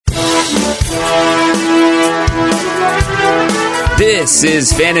This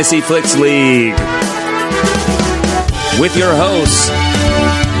is Fantasy Flicks League with your hosts,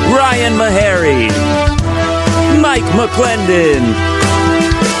 Ryan Meharry, Mike McClendon,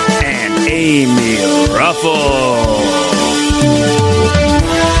 and Amy Ruffle.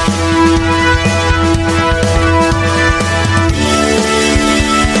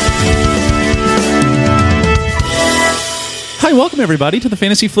 Hi, welcome everybody to the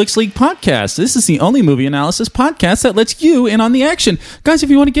Fantasy Flicks League podcast. This is the only movie analysis podcast that lets you in on the action. Guys, if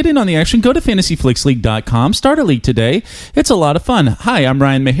you want to get in on the action, go to fantasyflicksleague.com. Start a league today. It's a lot of fun. Hi, I'm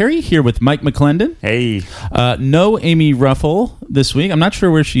Ryan Meharry here with Mike McClendon. Hey. No Amy Ruffle this week. I'm not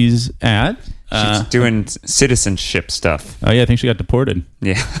sure where she's at. She's doing citizenship stuff. Oh, yeah, I think she got deported.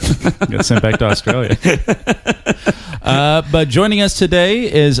 Yeah. Got sent back to Australia. But joining us today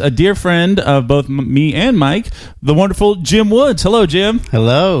is a dear friend of both me and Mike, the wonderful Jim Woods. Hello, Jim.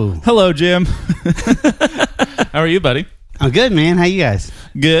 Hello. Hello, Jim. How are you, buddy? I'm good, man. How you guys?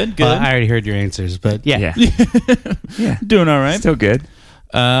 Good. I already heard your answers, but yeah. Yeah. Doing all right. Still good.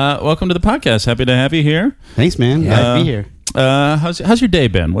 Welcome to the podcast. Happy to have you here. Thanks, man. Glad to be here. How's your day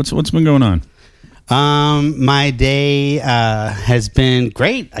been? What's been going on? My day has been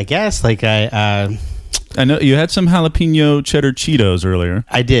great, I guess. Like I know you had some jalapeno cheddar Cheetos earlier.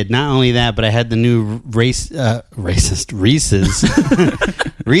 I did. Not only that, but I had the new racist Reese's.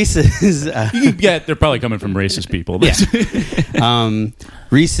 Reese's. Yeah, they're probably coming from racist people. Yeah.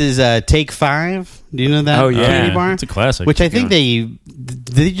 Reese's Take 5. Do you know that? Oh, yeah. candy bar? It's a classic. Which I think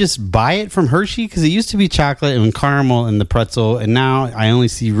they just buy it from Hershey, because it used to be chocolate and caramel and the pretzel, and now I only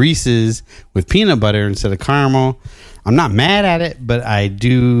see Reese's with peanut butter instead of caramel. I'm not mad at it, but I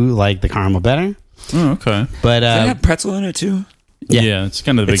do like the caramel better. Oh, okay. But Does it have pretzel in it too? Yeah, it's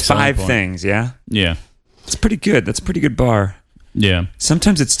kind of the big It's 5 point. things, yeah? Yeah. It's pretty good. That's a pretty good bar. Yeah.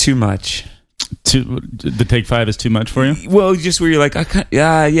 Sometimes it's too much. The Take 5 is too much for you? Well, just where you're like, I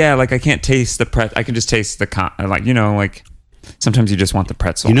can't taste the I can just taste the sometimes you just want the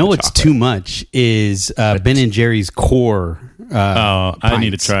pretzel. you know and what's chocolate. too much is Ben and Jerry's core. I need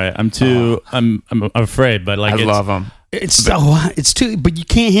to pints. try it. I'm afraid, but I love them. It's too, but you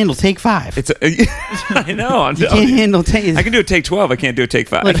can't handle Take 5. I know. You can't handle Take. I can do a Take 12. I can't do a Take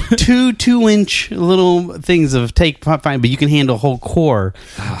 5. Like 2-inch little things of Take 5, but you can handle whole core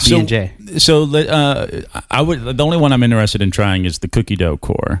B&J. So I would. The only one I'm interested in trying is the cookie dough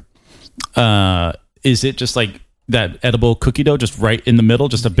core. Is it just like that edible cookie dough, just right in the middle,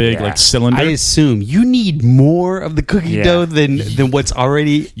 just a big cylinder? I assume you need more of the cookie dough than what's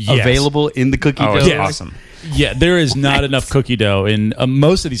already available in the cookie dough. It's awesome. Yeah, there is not enough cookie dough in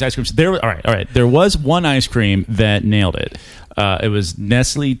most of these ice creams. All right. There was one ice cream that nailed it. It was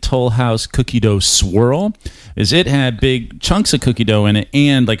Nestle Toll House Cookie Dough Swirl. It had big chunks of cookie dough in it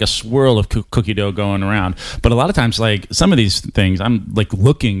and like a swirl of cookie dough going around. But a lot of times, like some of these things, I'm like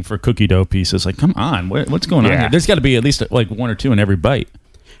looking for cookie dough pieces. Like, come on, what's going on here? There's got to be at least like 1 or 2 in every bite.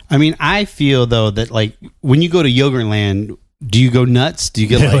 I mean, I feel though that like when you go to Yogurtland, do you go nuts? Do you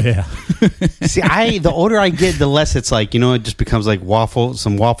get See, the older I get, the less it's like, it just becomes like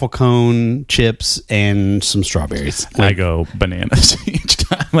some waffle cone chips and some strawberries. I go bananas each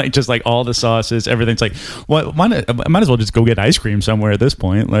time, like just like all the sauces, everything's like, what? I might as well just go get ice cream somewhere at this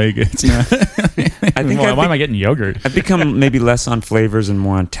point. Like, it's not. Why am I getting yogurt? I've become maybe less on flavors and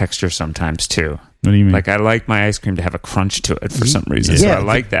more on texture sometimes too. What do you mean? Like, I like my ice cream to have a crunch to it for some reason. Yeah. So I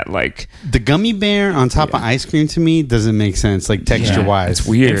like that. Like, the gummy bear on top of ice cream to me doesn't make sense, like texture wise. it's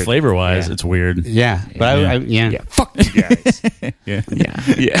weird. And flavor wise, it's weird. Yeah, but Fuck you guys.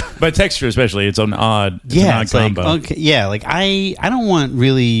 Yeah. But texture especially, it's an odd. It's like combo. okay, like I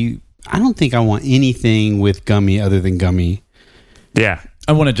don't think I want anything with gummy other than gummy. Yeah.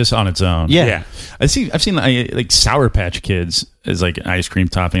 I want it just on its own. Yeah. I've seen like Sour Patch Kids as like an ice cream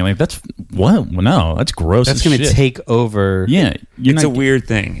topping. Like that's what? No, that's gross. That's going to take over. Yeah, It's a weird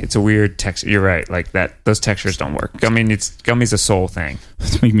thing. It's a weird texture. You're right. Like that. Those textures don't work. Gummy's a soul thing.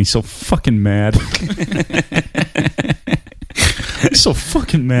 That's making me so fucking mad. I'm so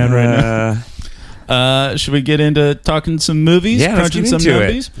fucking mad right now. Should we get into talking some movies? Yeah, let's get into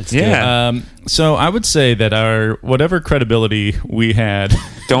it. So I would say that whatever credibility we had.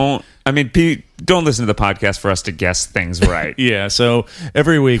 Don't listen to the podcast for us to guess things right. Yeah. So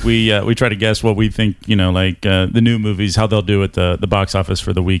every week we try to guess what we think, the new movies, how they'll do at the box office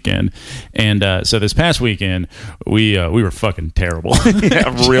for the weekend. And so this past weekend we were fucking terrible.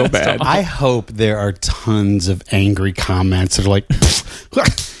 Yeah, real bad. I hope there are tons of angry comments that are like,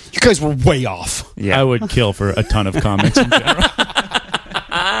 you guys were way off. Yeah. I would kill for a ton of comments in general.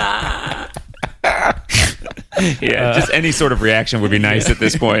 Yeah, just any sort of reaction would be nice at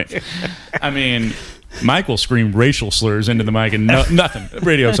this point. I mean, Mike will scream racial slurs into the mic and nothing.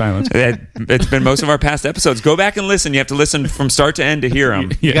 Radio silence. It's been most of our past episodes. Go back and listen. You have to listen from start to end to hear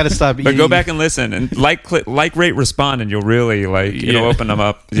them. You got to stop. But go back and listen and like, rate, respond, and you'll really it'll open them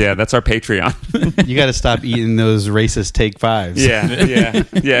up. Yeah, that's our Patreon. You got to stop eating those racist take fives. Yeah.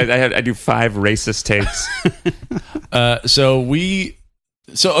 I do 5 racist takes. So we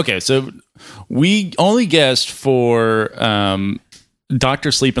only guessed for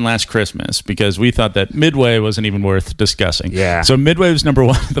Dr. Sleep and Last Christmas because we thought that Midway wasn't even worth discussing. Yeah. So Midway was number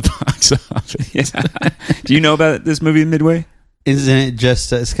 1 at the box office. Yeah. Do you know about this movie Midway? Isn't it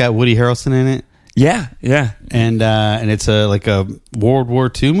just it's got Woody Harrelson in it? Yeah. And it's like a World War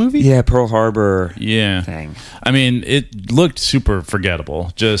II movie? Yeah, Pearl Harbor Yeah. thing. I mean, it looked super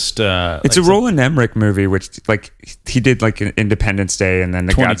forgettable. Just it's a Roland Emmerich movie, which like he did like an Independence Day and then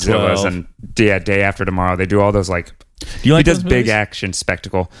the 2012. Godzillas and Day After Tomorrow. They do all those like Do you like he does those big movies? action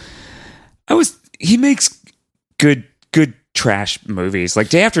spectacle. He makes good trash movies. Like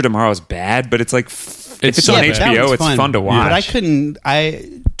Day After Tomorrow is bad, but it's like if it's on but that HBO, was it's fun to watch. But I couldn't.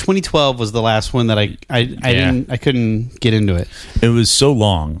 2012 was the last one that I couldn't get into it. It was so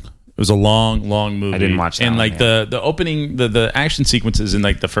long. It was a long movie. I didn't watch that and one, like the opening, the action sequences in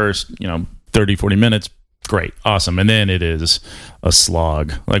like the first 30, 40 minutes, great, awesome, and then it is a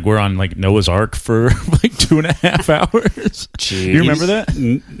slog. Like we're on like Noah's Ark for like 2.5 hours. Jeez. You remember that?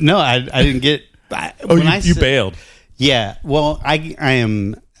 No, I didn't get. You bailed. Yeah, well,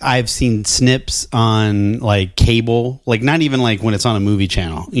 I've seen snips on like cable, like not even like when it's on a movie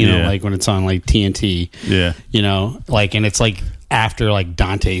channel, like when it's on like TNT, like, and it's like after like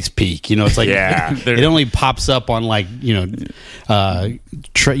Dante's Peak, it's like it only pops up on like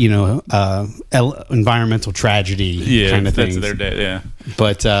environmental tragedy kind of things. That's their day, yeah.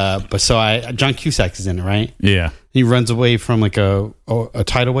 But John Cusack is in it, right? Yeah. He runs away from like a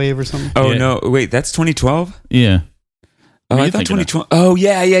tidal wave or something. Oh Yeah. no! Wait, that's 2012. Yeah. Oh, I thought 2012. Oh,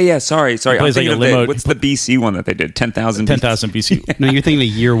 yeah. Sorry. I'm plays thinking like a of limo- what's the BC one that they did? 10,000. 10,000 BC. No, you're thinking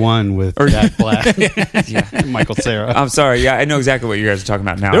of Year One with Jack Black, Michael Cera. I'm sorry. Yeah, I know exactly what you guys are talking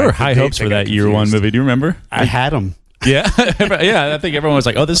about now. There were high hopes for that Year One movie. Do you remember? I had him. Yeah, yeah. I think everyone was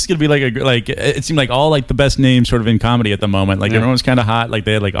like, "Oh, this is gonna be like It seemed like all like the best names sort of in comedy at the moment. Like everyone was kind of hot. Like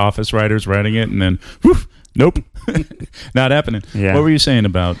they had like Office writers writing it, and then, whew, nope, not happening. Yeah. What were you saying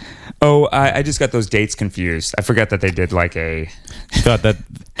about? Oh, I just got those dates confused. I forgot that they did like a. You thought that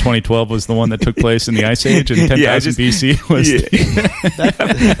 2012 was the one that took place in the Ice Age, and 10,000 BC was.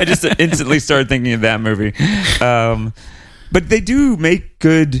 Yeah. I just instantly started thinking of that movie. But they do make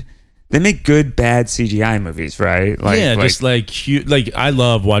good. They make good bad CGI movies, right? Just like I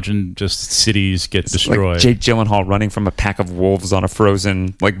love watching just cities get destroyed. Like Jake Gyllenhaal running from a pack of wolves on a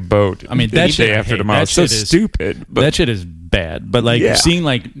frozen like boat. I mean, that shit Day After Tomorrow. It's so stupid. But that shit is bad. But like seeing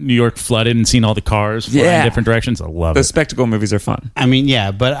like New York flooded and seeing all the cars fly in different directions, I love the it. spectacle movies are fun. I mean,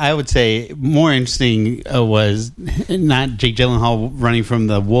 yeah, but I would say more interesting was not Jake Gyllenhaal running from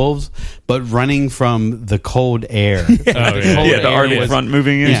the wolves, but running from the cold air. The Arctic front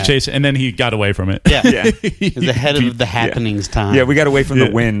moving in. Yeah. Chasing, and then he got away from it. Yeah. It was ahead of the happenings time. Yeah, we got away from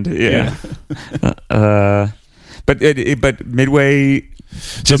the wind. Yeah. But Midway.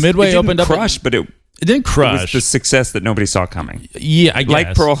 So Midway opened up. Crush, but it didn't It was crush. the success that nobody saw coming. Yeah, I guess.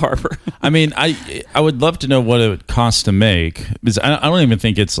 Like Pearl Harbor. I mean, I would love to know what it would cost to make, because I don't even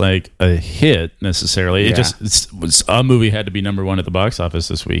think it's like a hit necessarily. Yeah. Was a movie had to be number one at the box office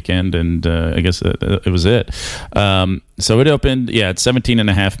this weekend, and I guess it was it. So it opened, at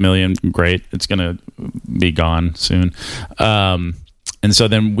 17.5 million. Great, it's gonna be gone soon. And so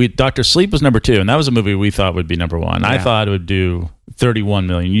then Dr. Sleep was number 2, and that was a movie we thought would be number 1. I thought it would do 31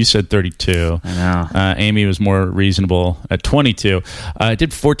 million. You said 32. I know. Amy was more reasonable at 22. It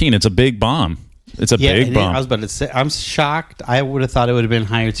did 14. It's a big bomb. It's a big bomb. I was about to say, I'm shocked. I would have thought it would have been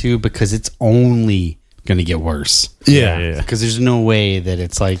higher too, because it's only going to get worse. Yeah. Because there's no way that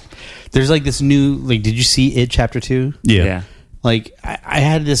it's like, there's like this new, like, did you see It Chapter 2? Yeah. Like, I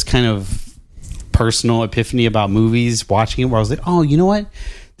had this kind of personal epiphany about movies watching it, where I was like, oh, you know what?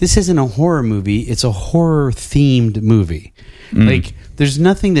 This isn't a horror movie. It's a horror themed movie. Like, there's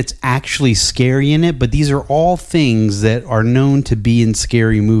nothing that's actually scary in it, but these are all things that are known to be in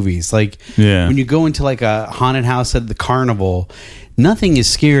scary movies. Like, when you go into like a haunted house at the carnival, nothing is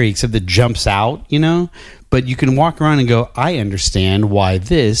scary except that jumps out, but you can walk around and go, I understand why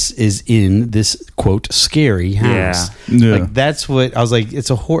this is in this quote scary house. Yeah. Like, that's what I was like. It's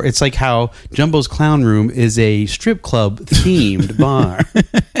a horror. It's like how Jumbo's Clown Room is a strip club themed bar.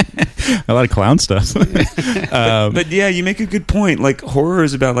 A lot of clown stuff. But yeah, you make a good point. Like, horror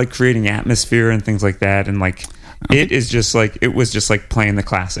is about like creating atmosphere and things like that, and like It is just like it was just like playing the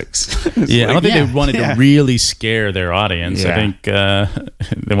classics. Yeah, I don't think Yeah, they wanted yeah. to really scare their audience. I Yeah. think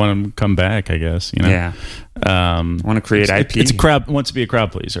they want them to come back. I guess Yeah, want to create IP. It's a crowd wants to be a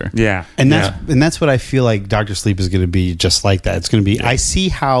crowd pleaser. Yeah, And yeah. that's what I feel like Doctor Sleep is going to be just like that. It's going to be. I see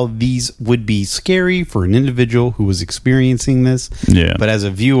how these would be scary for an individual who was experiencing this. Yeah. But as a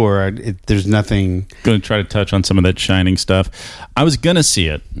viewer, there's nothing. Going to try to touch on some of that Shining stuff. I was gonna see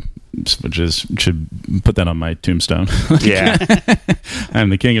it, which is should put that on my tombstone. Yeah. I'm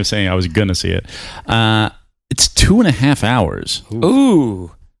the king of saying I was gonna see it. It's 2.5 hours.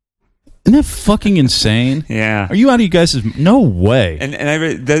 Ooh. Isn't that fucking insane? Yeah. Are you out of you guys? No way. And I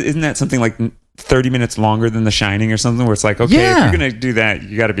read that, isn't that something like 30 minutes longer than The Shining or something? Where it's like, okay, Yeah. if you're gonna do that,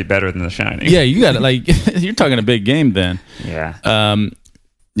 you got to be better than The Shining. Yeah, you got it. Like you're talking a big game then. Yeah.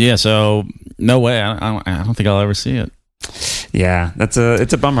 Yeah. So no way. I don't think I'll ever see it. Yeah. It's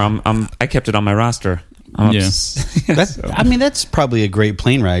a bummer. I kept it on my roster. Yeah. That's probably a great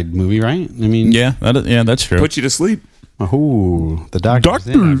plane ride movie, right? I mean, Yeah. That's true. Put you to sleep. oh, the doctor's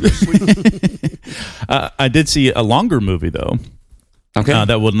in. I did see a longer movie though. Okay.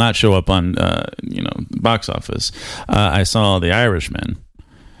 That will not show up on box office. I saw The Irishman,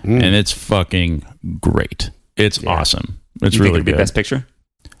 and it's fucking great. It's awesome. It's you think really it'll be good. Best Picture?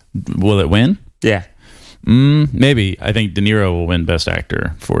 Will it win? Yeah. Maybe. I think De Niro will win Best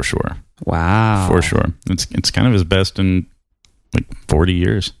Actor for sure. Wow. For sure. It's kind of his best in like 40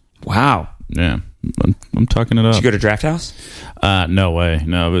 years. Wow. Yeah, I'm talking it up. Did you go to Draft House? No way.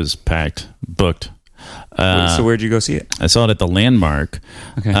 No, it was packed, booked. So where'd you go see it? I saw it at the Landmark.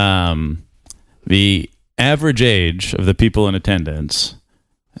 Okay. The average age of the people in attendance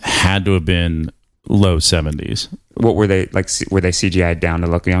had to have been low 70s. What were they like? Were they CGI'd down to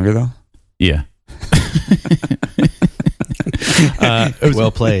look younger though? Yeah.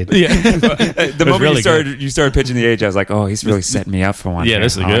 Well played. Yeah. The moment really you started pitching the age, I was like, "Oh, he's really setting me up for one." Yeah, here.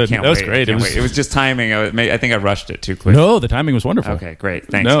 this is Oh, good. I can't That was wait. great. I can't wait. It was just timing. I think I rushed it too quick. No, the timing was wonderful. Okay, great.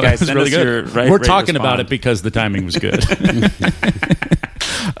 Thanks, No, guys. it was Send really us good. your We're rate talking about respond. it because the timing was good.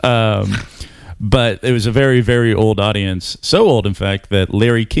 But it was a very, very old audience. So old, in fact, that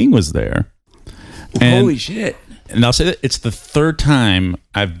Larry King was there. And, Holy shit! And I'll say that it's the third time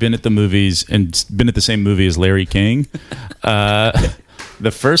I've been at the movies and been at the same movie as Larry King.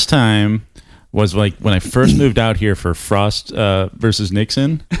 The first time was like when I first moved out here for Frost versus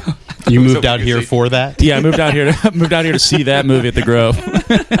Nixon. You moved out here for that? Yeah, I moved out here to see that movie at the Grove.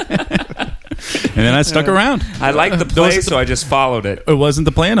 And then I stuck around. I liked the play, so I just followed it. It wasn't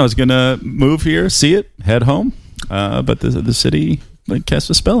the plan. I was going to move here, see it, head home. But the city cast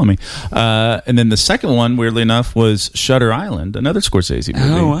a spell on me. And then the second one, weirdly enough, was Shutter Island, another Scorsese movie.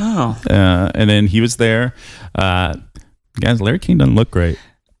 Oh wow! And then he was there. Guys, Larry King doesn't look great.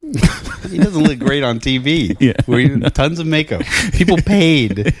 He doesn't look great on TV. Yeah. Tons of makeup. People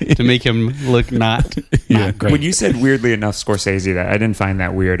paid to make him look not great. When you said weirdly enough Scorsese, that I didn't find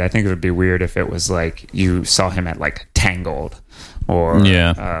that weird. I think it would be weird if it was like you saw him at like Tangled or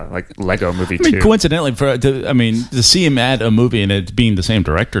like Lego Movie 2. Coincidentally, to see him at a movie and it being the same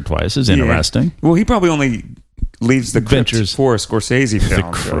director twice is interesting. Yeah. Well, he probably only leaves the crypt for a Scorsese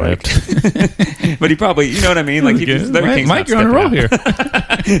film. Crypt. But he probably, you know what I mean? Like Mike, you're on a roll here.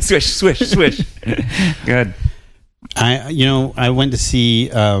 Swish, swish, swish. Good. I went to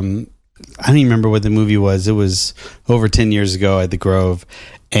see. I don't even remember what the movie was. It was over 10 years ago at the Grove,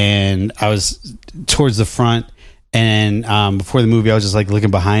 and I was towards the front. And before the movie, I was just like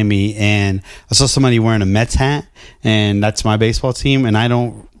looking behind me, and I saw somebody wearing a Mets hat, and that's my baseball team, and I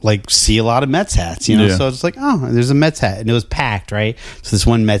don't like see a lot of Mets hats, you know. Yeah. So it's like, oh, there's a Mets hat, and it was packed, right? So this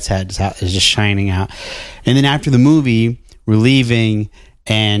one Mets hat is just shining out. And then after the movie, we're leaving,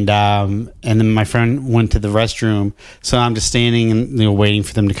 and then my friend went to the restroom, so I'm just standing and waiting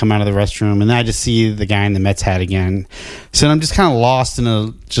for them to come out of the restroom, and then I just see the guy in the Mets hat again. So I'm just kind of lost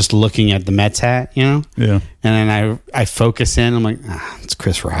in just looking at the Mets hat, you know. Yeah. And then I focus in. I'm like, it's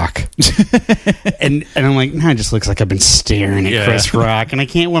Chris Rock, and I'm like, it just looks like I've been staring at Chris Rock, and I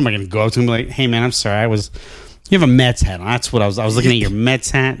can't. What am I going to go up to him and be like, hey man, I'm sorry, you have a Mets hat on. That's what I was looking at your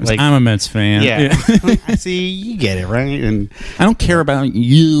Mets hat. Like, I'm a Mets fan. Yeah. I see, you get it, right? And I don't care about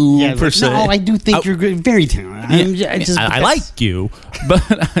you per se. No, I do think you're good, very talented. I like you, but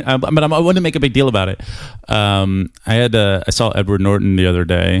I want to make a big deal about it. I saw Edward Norton the other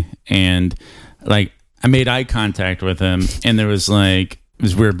day, and like I made eye contact with him, and there was like,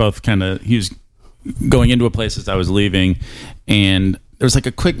 we were both he was going into a place as I was leaving, and there was like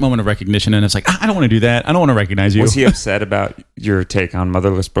a quick moment of recognition, and it's like, I don't want to do that. I don't want to recognize you. Was he upset about your take on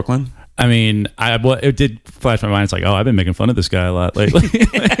Motherless Brooklyn? I mean, it did flash my mind. It's like, oh, I've been making fun of this guy a lot lately.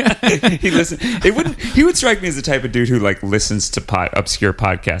 He would strike me as the type of dude who like listens to obscure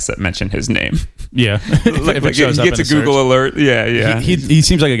podcasts that mention his name. Yeah, Like he gets a Google alert. Yeah. He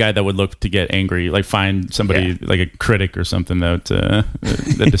seems like a guy that would look to get angry, like find somebody like a critic or something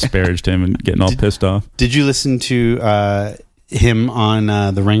that disparaged him and getting all pissed off. Did you listen to him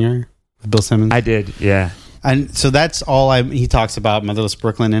on The Ringer with Bill Simmons? I did. Yeah. And so that's all he talks about Motherless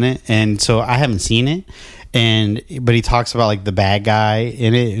Brooklyn in it. And so I haven't seen it. But he talks about like the bad guy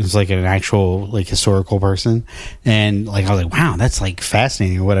in it. It's like an actual like historical person. And like, I was like, wow, that's like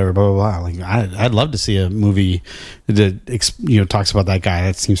fascinating or whatever, blah, blah, blah. Like I'd love to see a movie that, talks about that guy.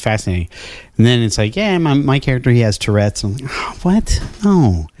 That seems fascinating. And then it's like, yeah, my character, he has Tourette's. I'm like, oh, what?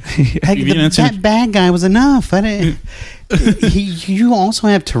 No. That bad guy was enough. I didn't... you also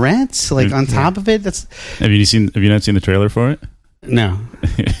have Tourette's, like on top of it. Have you not seen the trailer for it? No.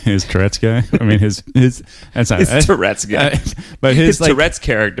 His Tourette's guy. I mean, his that's not his Tourette's guy, but his Tourette's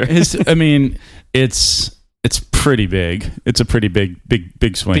character. It's pretty big. It's a pretty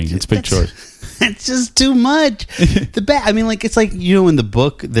big swing. It's big choice. It's just too much. It's like in the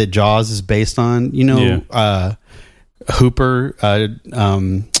book that Jaws is based on. Hooper,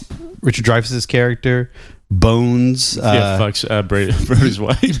 Richard Dreyfuss's character. Bones, fucks Brody's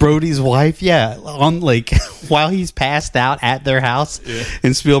wife. Brody's wife, on like while he's passed out at their house,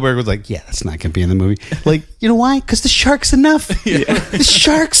 and Spielberg was like, "Yeah, that's not gonna be in the movie." Like, you know why? Because the shark's enough. The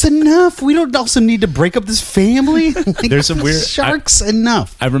shark's enough. We don't also need to break up this family. Like, there's some weird shark's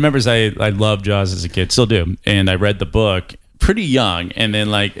enough. I remember I loved Jaws as a kid, still do, and I read the book pretty young, and then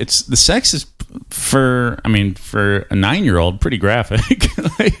like the sex is for a 9-year-old pretty graphic.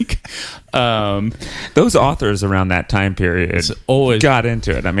 Those authors around that time period always got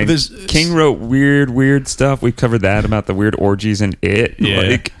into it. I mean, King wrote weird stuff. We've covered that about the weird orgies in it.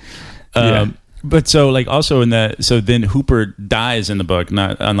 But so like also then Hooper dies in the book,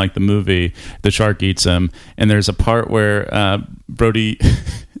 not unlike the movie. The shark eats him, and there's a part where Brody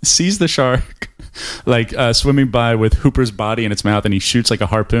sees the shark like swimming by with Hooper's body in its mouth, and he shoots like a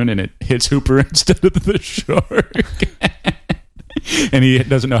harpoon, and it hits Hooper instead of the shark. And he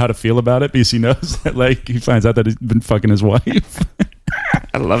doesn't know how to feel about it because he knows that like he finds out that he's been fucking his wife.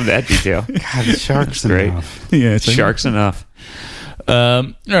 I love that detail. God, sharks great. Enough. Yeah, sharks enough.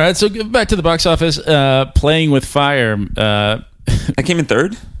 All right, so back to the box office. Playing with Fire. That came in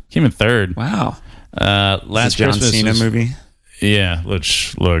third. Wow. Last John Christmas Cena movie. Yeah,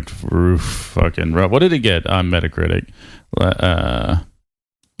 which looked fucking rough. What did it get on Metacritic?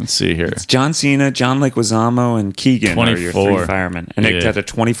 Let's see here. It's John Cena, John Leguizamo, and Keegan 24. are your three firemen. And it got a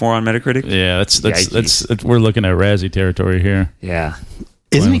 24 on Metacritic? Yeah, that's we're looking at Razzie territory here. Yeah.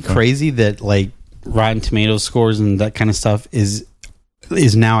 Isn't it crazy that like Rotten Tomatoes scores and that kind of stuff is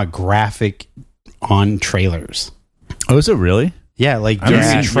now a graphic on trailers? Oh, is it really? Yeah, like during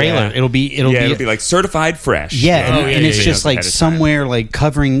the trailer, it'll be like certified fresh. Yeah, and it's just like somewhere like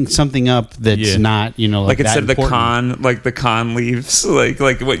covering something up that's not, like instead of the con leaves, like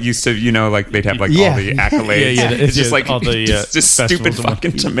what used to, like they'd have like all the accolades. It's just like all the just stupid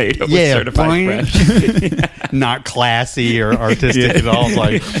fucking tomato with certified fresh. Not classy or artistic at all.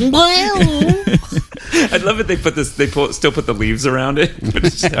 Like, I love it. They still put the leaves around it.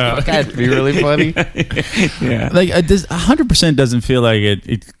 That'd be really funny. Yeah, like 100% doesn't feel like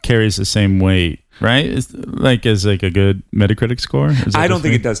it carries the same weight, right? It's like as like a good Metacritic score. I don't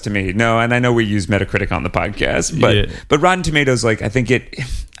think it does to me. No, and I know we use Metacritic on the podcast, but Rotten Tomatoes, like I think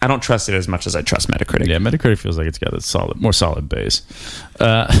I don't trust it as much as I trust Metacritic. Yeah, Metacritic feels like it's got a more solid base.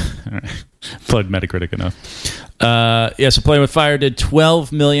 Plugged Metacritic enough. So Playing with Fire did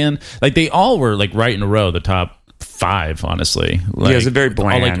 12 million. Like they all were like right in a row, the top 5, honestly. Like, it was a very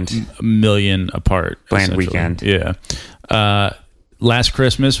bland, all like a million apart. Bland weekend. Yeah. Last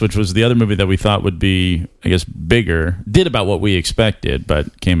Christmas, which was the other movie that we thought would be, I guess, bigger, did about what we expected,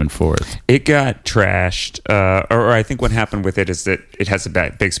 but came in fourth. It got trashed, or I think what happened with it is that it has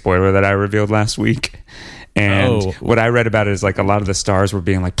a big spoiler that I revealed last week. And what I read about it is like a lot of the stars were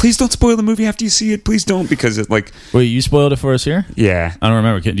being like, please don't spoil the movie after you see it. Please don't, because it's like... Wait, you spoiled it for us here? Yeah. I don't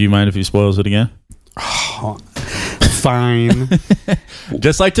remember. Do you mind if he spoils it again? Oh, fine.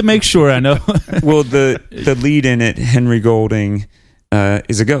 Just like to make sure I know. Well, the lead in it, Henry Golding,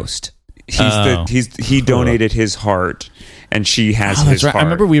 is a ghost. He donated his heart, and she has his heart. I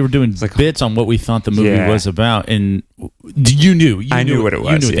remember we were doing bits on what we thought the movie was about, and you knew. I knew what it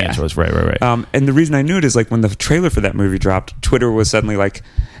was. You knew what the answer was. Right. And the reason I knew it is like when the trailer for that movie dropped, Twitter was suddenly like,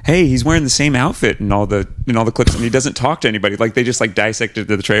 hey, he's wearing the same outfit in all the clips, and he doesn't talk to anybody. Like they just like dissected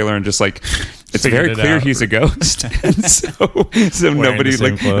the trailer and just like it's very clear he's a ghost. And so nobody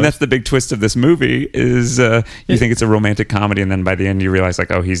like, and that's the big twist of this movie is you think it's a romantic comedy, and then by the end you realize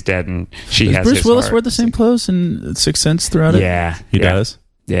like, oh, he's dead and she has. Bruce Willis heart. wear the same clothes in Sixth Sense throughout it? Yeah, he does.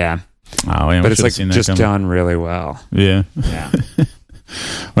 Yeah. Oh, yeah, but it's like just done really well. Yeah. Yeah.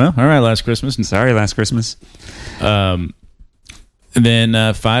 Well, all right. Last Christmas. Sorry, Last Christmas. And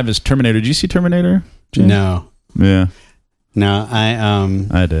then 5 is Terminator. Did you see Terminator, James? No. Yeah. No,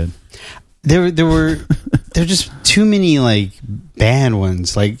 I did. There were just too many like bad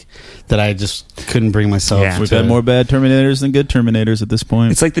ones like that I just couldn't bring myself. We've got more bad Terminators than good Terminators at this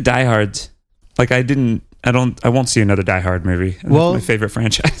point. It's like the Die Hards. Like I won't see another Die Hard movie. Well, that's my favorite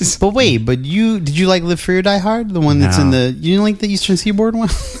franchise. But wait, did you like Live Free or Die Hard? The one that's in you didn't like the Eastern Seaboard one?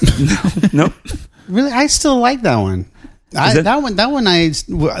 Nope. Really, I still like that one. That one I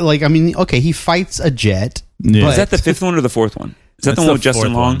like. I mean, okay, he fights a jet. Yeah. Is that the 5th one or the 4th one? Is that the one with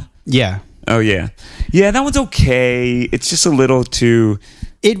Justin Long? One. Yeah. Oh yeah, yeah. That one's okay. It's just a little too.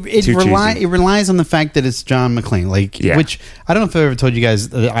 It relies on the fact that it's John McClane, which I don't know if I ever told you guys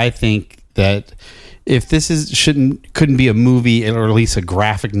that I think that if this couldn't be a movie or at least a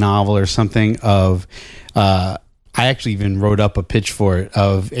graphic novel or something of. I actually even wrote up a pitch for it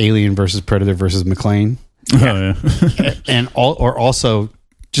of Alien versus Predator versus McClane. Yeah. Oh yeah, and also.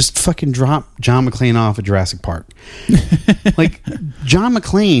 Just fucking drop John McClane off at Jurassic Park. Like John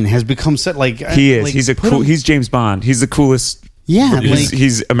McClane has become he is. Like, he's James Bond. He's the coolest. Yeah,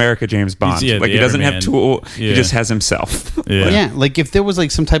 he's America James Bond. He doesn't have tool. Yeah. He just has himself. Yeah, like if there was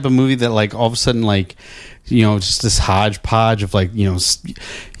like some type of movie that like all of a sudden like just this hodgepodge of like you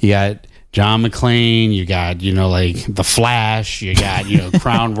got John McClane, you got like The Flash, you got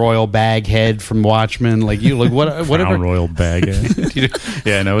Crown Royal Baghead from Watchmen, like whatever. Crown Royal Baghead.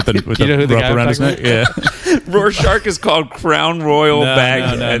 Yeah, I know with the rope around his neck. Yeah, Rorschach is called Crown Royal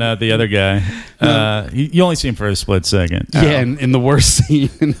Baghead. No, the other guy. You only see him for a split second. Yeah, and in the worst scene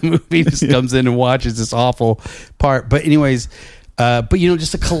in the movie, just comes in and watches this awful part. But anyways,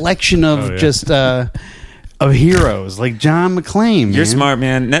 just a collection of of heroes like John McClane. Man. You're smart,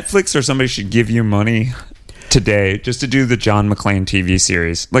 man. Netflix or somebody should give you money today just to do the John McClane TV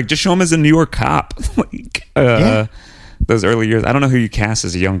series. Like, just show him as a New York cop. Those early years. I don't know who you cast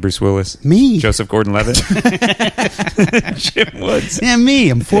as a young Bruce Willis. Me. Joseph Gordon-Levitt. Jim Woods. Yeah,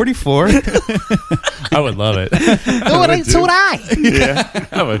 me. I'm 44. I would love it. So would I. Yeah.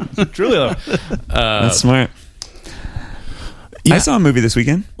 I would truly love it. That's smart. Yeah. I saw a movie this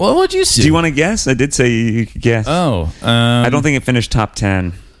weekend. Well, what'd you see? Do you want to guess? I did say you could guess. Oh. I don't think it finished top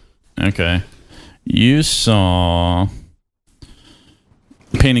 10. Okay. You saw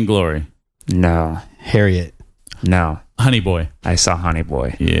Pain and Glory. No. Harriet. No. Honey Boy. I saw Honey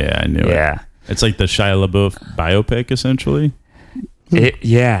Boy. Yeah, I knew it. Yeah. It's like the Shia LaBeouf biopic, essentially.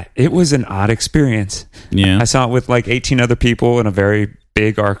 It was an odd experience. Yeah. I saw it with like 18 other people in a very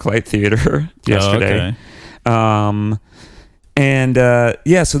big ArcLight theater yesterday. Okay.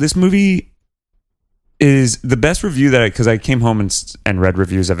 So this movie is the best review because I came home and read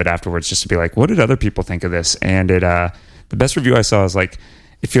reviews of it afterwards just to be like, what did other people think of this? And the best review I saw is like,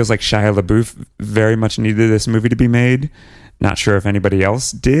 it feels like Shia LaBeouf very much needed this movie to be made. Not sure if anybody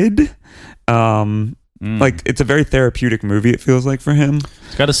else did. Like, it's a very therapeutic movie, it feels like, for him.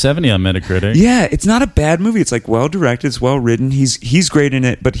 It's got a 70 on Metacritic. Yeah, it's not a bad movie. It's like well directed, it's well written. He's great in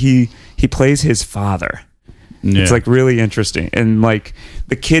it, but he plays his father. Yeah. It's like really interesting, and like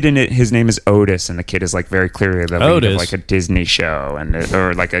the kid in it, his name is Otis, and the kid is like very clearly the lead of like a Disney show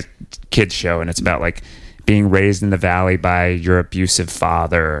or like a kids show, and it's about like being raised in the valley by your abusive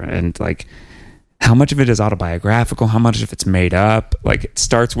father, and like how much of it is autobiographical, how much of it's made up. Like it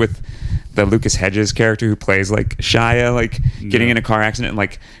starts with the Lucas Hedges character who plays like Shia, like getting in a car accident and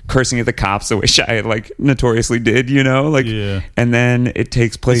like cursing at the cops the way Shia like notoriously did, and then it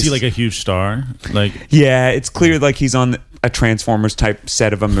takes place. Is he like a huge star? Like, yeah, it's clear like he's on a Transformers type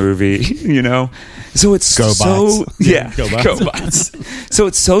set of a movie, So it's GoBots. GoBots. So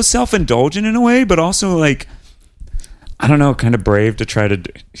it's so self-indulgent in a way, but also like, I don't know, kind of brave to try to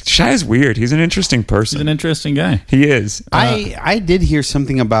do. Shia's weird. He's an interesting person. He's an interesting guy. He is. I did hear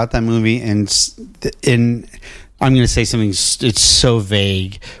something about that movie, and I'm going to say something. It's so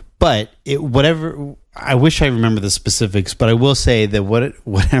vague, but whatever. I wish I remember the specifics, but I will say that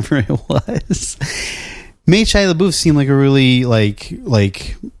whatever it was made Shia LaBeouf seem like a really like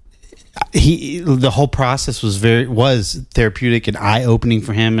the whole process was therapeutic and eye opening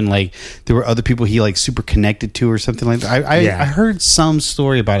for him, and like there were other people he like super connected to or something like that. I heard some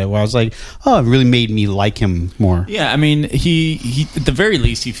story about it where I was like, oh, it really made me like him more. Yeah, I mean, he at the very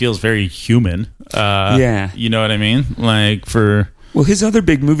least he feels very human. You know what I mean? Like well, his other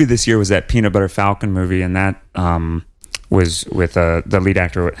big movie this year was that Peanut Butter Falcon movie, and that was with the lead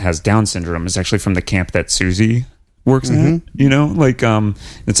actor has Down syndrome. It's actually from the camp that Susie works at, you know, like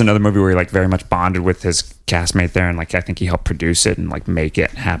it's another movie where he like very much bonded with his castmate there, and like I think he helped produce it and like make it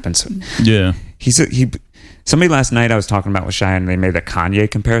happen. So yeah, somebody last night I was talking about with Shia, and they made the Kanye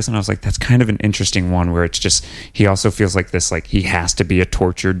comparison. I was like, that's kind of an interesting one where it's just he also feels like this, like he has to be a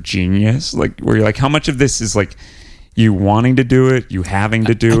tortured genius, like where you're like, how much of this is like you wanting to do it, you having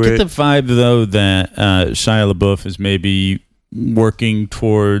to do it. I get the vibe though that Shia LaBeouf is maybe working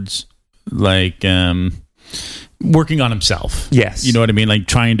towards like working on himself. Yes. You know what I mean? Like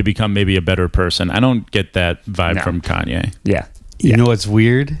trying to become maybe a better person. I don't get that vibe from Kanye. Yeah. You know what's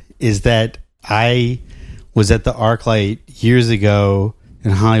weird is that I was at the ArcLight years ago in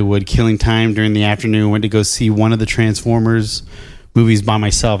Hollywood, killing time during the afternoon, went to go see one of the Transformers movies by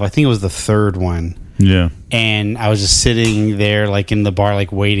myself. I think it was the third one. Yeah. And I was just sitting there like in the bar,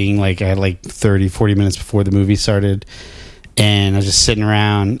 like waiting, like I had like 30, 40 minutes before the movie started. And I was just sitting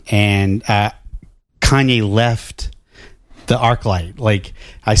around, and Kanye left the ArcLight. Like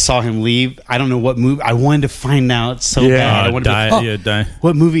I saw him leave. I don't know what movie. I wanted to find out so bad. I wanted die.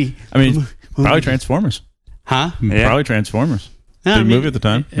 What movie? I mean, probably Transformers. Huh? Yeah. Probably Transformers. Big movie at the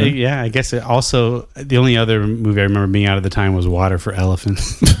time. Yeah, I guess it also, the only other movie I remember being out at the time was Water for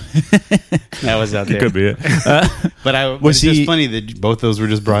Elephants. That was out there. Could be it. But it's just funny that both those were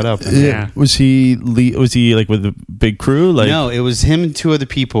just brought up. Yeah. Was he like with the big crew? Like no, it was him and two other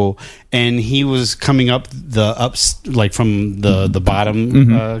people, and he was coming up like from the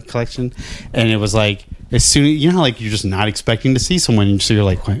bottom collection, and it was like as soon you know how like you're just not expecting to see someone, so you're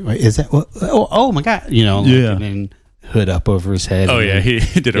like, wait, is that? Oh my god, you know? Like, yeah. And then hood up over his head. Oh yeah, he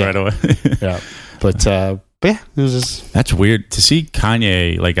did it right away. Yeah, but yeah, it was just that's weird to see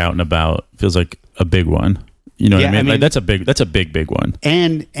Kanye like out and about. Feels like a big one. You know what I mean? Like that's a big one.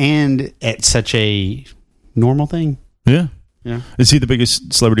 And it's such a normal thing. Yeah. Yeah. Is he the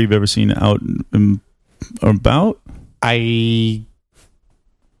biggest celebrity you've ever seen out and about? I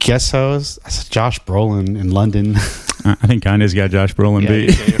guess so. I saw Josh Brolin in London. I think Kanye's got Josh Brolin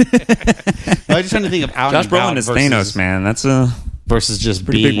beat. I was just trying to think of out Josh and about Brolin is Thanos, man. That's a versus just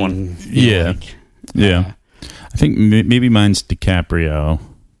pretty being, big one. Yeah. I think maybe mine's DiCaprio.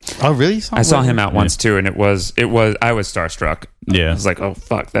 Oh, really? I saw him out once too, and it was I was starstruck. Yeah. I was like, oh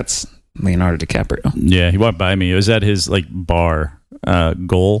fuck, that's Leonardo DiCaprio. Yeah, he walked by me. It was at his like bar,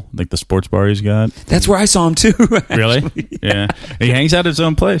 Goal, like the sports bar he's got. That's where I saw him too. Really? Yeah. He hangs out at his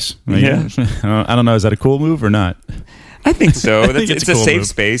own place. Like, yeah. I don't know. Is that a cool move or not? I think so. It's a cool safe move.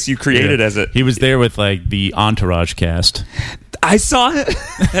 space. You create it as a. He was there with like the Entourage cast. I saw it.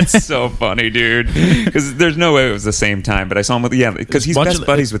 That's so funny, dude. Because there's no way it was the same time. But I saw him with because he's best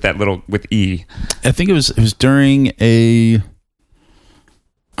buddies with with E. I think it was during I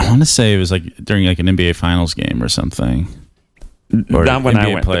want to say it was like during like an NBA Finals game or something. Or not when NBA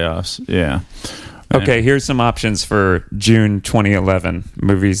I went. Playoffs. Yeah. Okay, here's some options for June 2011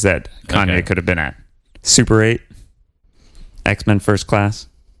 movies that Kanye could have been at: Super 8, X-Men First Class,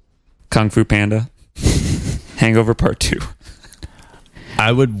 Kung Fu Panda, Hangover Part 2.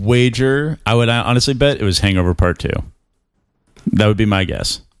 I would honestly bet it was Hangover Part 2. That would be my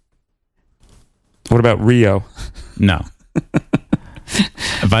guess. What about Rio? No.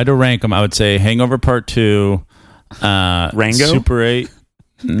 If I had to rank them, I would say Hangover Part 2, Rango? Super 8.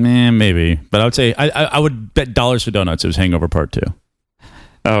 Maybe. But I would say, I would bet dollars for donuts it was Hangover Part 2.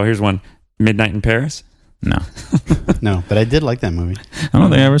 Oh, here's one. Midnight in Paris? No. No, but I did like that movie. I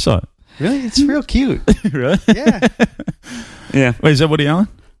don't think I ever saw it. Really? It's real cute. Really? Yeah. Yeah. Wait, is that Woody Allen?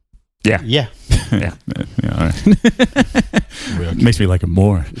 Yeah. Yeah. Yeah. Yeah, all right. Makes me like him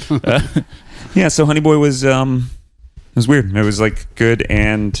more. Yeah, so Honey Boy was weird. It was like good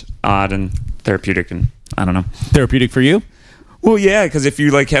and odd and therapeutic, and I don't know. Therapeutic for you? Well, yeah, because if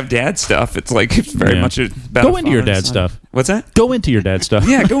you like have dad stuff, it's like it's very much about go into your dad stuff. What's that? Go into your dad stuff.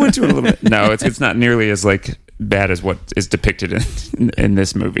 Yeah, go into it a little bit. No, it's not nearly as like bad as what is depicted in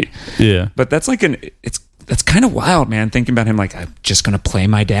this movie. Yeah, but that's like that's kind of wild, man. Thinking about him like, I'm just gonna play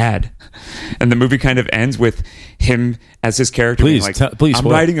my dad, and the movie kind of ends with him as his character being like, I'm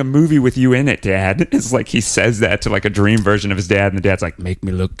writing a movie with you in it, Dad. It's like he says that to like a dream version of his dad, and the dad's like, make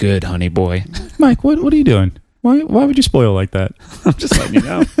me look good, honey boy. Mike, what are you doing? Why would you spoil like that? I'm just letting you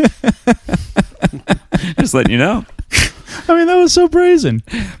know. Just letting you know. I mean, that was so brazen.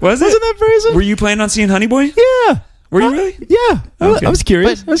 Wasn't that brazen? Were you planning on seeing Honey Boy? Yeah. Were you really? Yeah. Okay. I was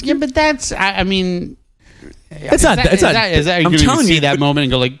curious. But that's, I mean... It's not. Is that I'm you telling see you, that moment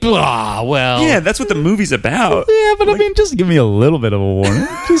and go like, blah, well... Yeah, that's what the movie's about. Yeah, but I mean, just give me a little bit of a warning.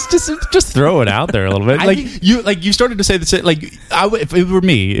 just throw it out there a little bit. You started to say this. Like, if it were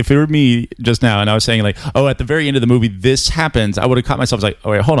me just now, and I was saying like, oh, at the very end of the movie, this happens, I would have caught myself like,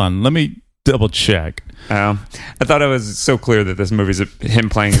 oh wait, hold on, let me double check. I thought it was so clear that this movie's him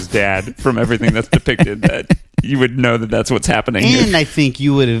playing his dad from everything that's depicted that you would know that that's what's happening. And here. I think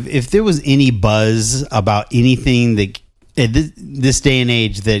you would have, if there was any buzz about anything that at this day and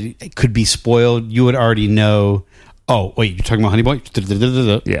age that could be spoiled, you would already know. Oh, wait, you're talking about Honey Boy?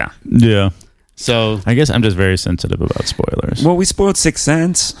 Yeah. So I guess I'm just very sensitive about spoilers. Well, we spoiled Sixth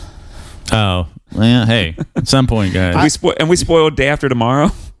Sense. Oh, well, hey, at some point, guys. We spoiled Day After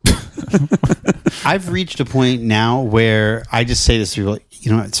Tomorrow. I've reached a point now where I just say this to people, like,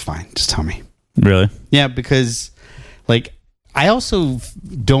 you know what, it's fine. Just tell me. Really? Yeah, because like I also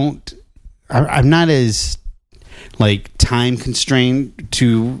don't. I'm not as like time constrained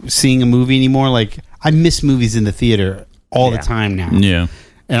to seeing a movie anymore. Like I miss movies in the theater all the time now. Yeah,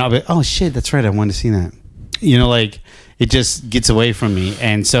 and I'll be, oh shit, that's right. I wanted to see that. You know, like it just gets away from me,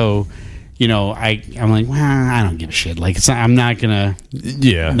 and so. You know, I'm like, well, I don't give a shit. Like, I'm not gonna.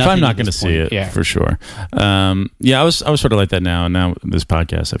 Yeah, if I'm not gonna see it, for sure. Yeah, I was sort of like that now. And now this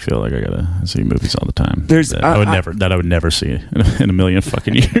podcast, I feel like I gotta see movies all the time. I would never see in a million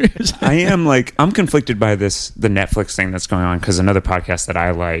fucking years. I'm conflicted by the Netflix thing that's going on because another podcast that I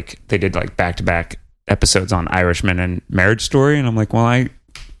like, they did like back-to-back episodes on Irishman and Marriage Story, and I'm like, well,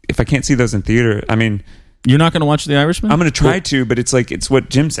 if I can't see those in theater, I mean. You're not going to watch The Irishman? I'm going to try to, but it's like it's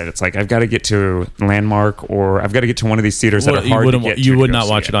what Jim said. It's like I've got to get to Landmark or I've got to get to one of these theaters that are hard to get to. You would not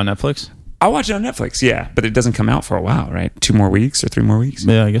watch it on Netflix? I'll watch it on Netflix, yeah, but it doesn't come out for a while, right? 2 more weeks or 3 more weeks?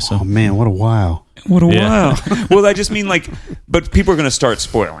 Yeah, I guess so. Oh, man, what a while. What a while. Well, I just mean like, but people are going to start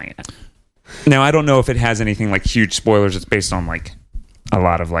spoiling it. Now, I don't know if it has anything like huge spoilers. It's based on like a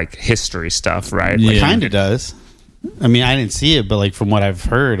lot of like history stuff, right? It kind of does. I mean, I didn't see it, but like from what I've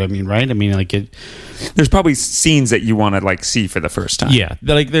heard, I mean, right? I mean, like it. There's probably scenes that you want to like see for the first time. Yeah,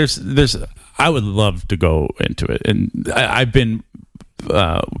 like there's. I would love to go into it, and I've been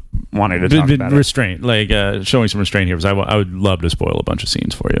wanting to talk about restraint, like showing some restraint here, because I would love to spoil a bunch of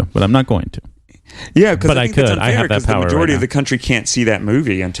scenes for you, but I'm not going to. Yeah, but I could. I have that power. The majority of the country can't see that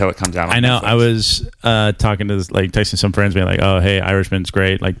movie until it comes out on I know. Netflix. I was talking to texting some friends, being like, "Oh, hey, Irishman's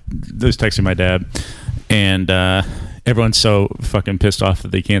great." Like, just texting my dad, and everyone's so fucking pissed off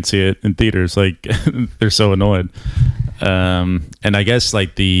that they can't see it in theaters. Like, they're so annoyed. And I guess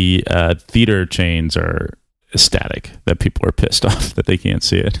like the theater chains are ecstatic that people are pissed off that they can't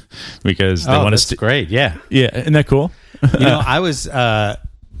see it because they want to. That's great. Yeah, yeah. Isn't that cool? You know, I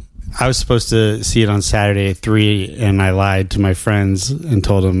was supposed to see it on Saturday at 3, and I lied to my friends and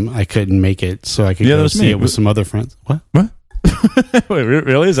told them I couldn't make it, so I could go see it with some other friends. What? Wait,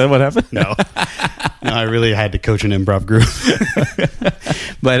 really? Is that what happened? No, I really had to coach an improv group.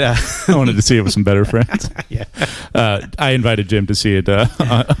 But I wanted to see it with some better friends. Yeah, I invited Jim to see it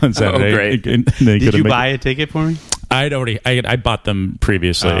on Saturday. Oh, great. Did you buy a ticket for me? I bought them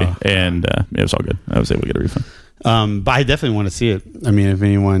previously, and it was all good. I was able to get a refund. But I definitely want to see it. I mean, if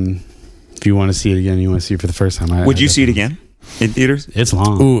you want to see it again, you want to see it for the first time. Would you see it again in theaters? It's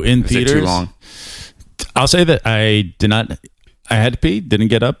long. Ooh, in theaters? Is it too long? I'll say that I did not. I had to pee. Didn't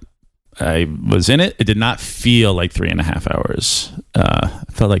get up. I was in it. It did not feel like 3.5 hours.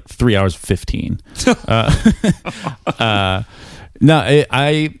 It felt like 3 hours 15. No,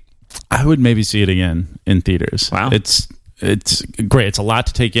 I would maybe see it again in theaters. Wow, it's great. It's a lot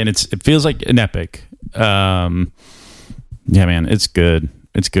to take in. It feels like an epic. Yeah, man, it's good.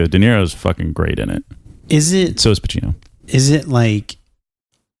 It's good. De Niro's fucking great in it. Is it? So is Pacino. Is it like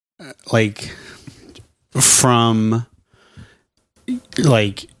from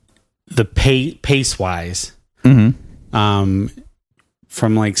like the pace wise, from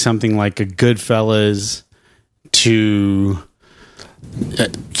like something like a Goodfellas to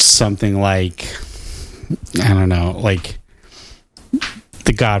something like, I don't know, like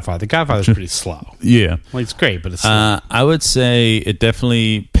The Godfather. The Godfather's pretty slow. Yeah. Like, it's great, but it's slow. I would say it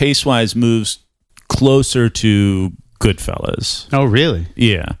definitely, pace-wise, moves closer to Goodfellas. Oh, really?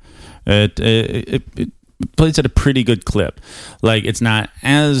 Yeah. It plays at a pretty good clip. Like, it's not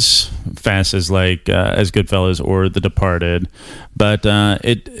as fast as like as Goodfellas or The Departed, but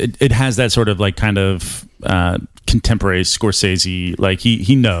it has that sort of like kind of contemporary Scorsese. Like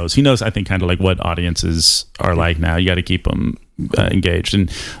he knows. I think kind of like what audiences are like now. You got to keep them engaged,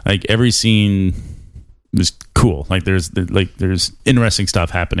 and like every scene is cool. Like there's interesting stuff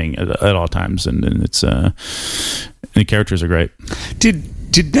happening at all times, and it's and the characters are great. Did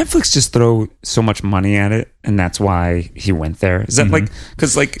Netflix just throw so much money at it, and that's why he went there? Is that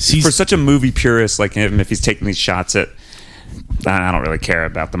because for such a movie purist like him, if he's taking these shots at, I don't really care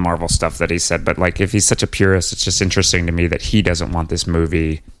about the Marvel stuff that he said, but like if he's such a purist, it's just interesting to me that he doesn't want this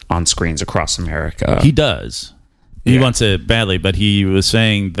movie on screens across America. He does. He wants it badly, but he was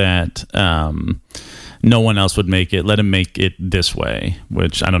saying that no one else would make it. Let him make it this way,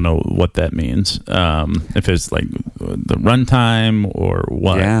 which I don't know what that means. If it's like the runtime or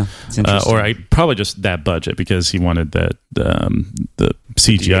what. Yeah, it's interesting. Or probably just that budget because he wanted that the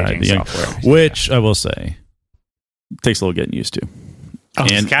CGI, the software. Which I will say takes a little getting used to. Oh,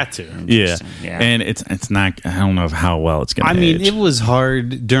 it's got to. Yeah. And it's not. I don't know how well it's going to. I mean, it was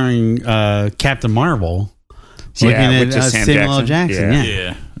hard during Captain Marvel. Yeah, looking with at Sam Samuel L. Jackson.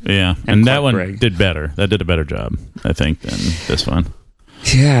 Yeah. And that one Gregg. did better. That did a better job, I think, than this one.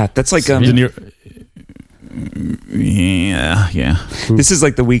 Yeah, that's like Yeah. This is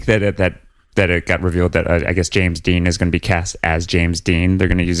like the week that it got revealed that I guess James Dean is going to be cast as James Dean. They're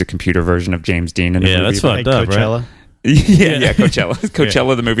going to use a computer version of James Dean in the movie. That's fucked up, Coachella. right? Yeah, Coachella.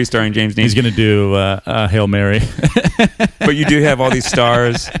 Coachella, the movie starring James Dean. He's going to do Hail Mary. But you do have all these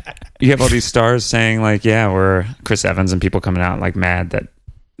stars. You have all these stars saying like, yeah, we're Chris Evans, and people coming out like mad that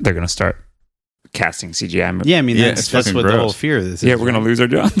they're going to start casting CGI movies. Yeah, I mean, that's fucking what gross. the whole fear of this is. Yeah, we're going to lose our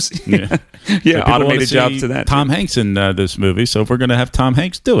jobs. Yeah. Yeah, People wanna automated see jobs to that. Tom Hanks in this movie, so if we're going to have Tom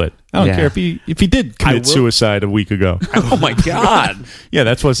Hanks do it, I don't care if he did commit suicide a week ago. Oh my God. Yeah,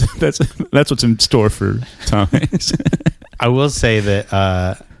 that's what's in store for Tom Hanks. I will say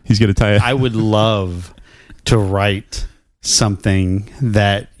that He's going to tie it. I would love to write something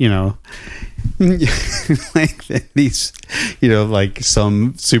that, like these, like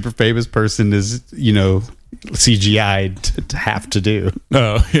some super famous person is, CGI'd to have to do.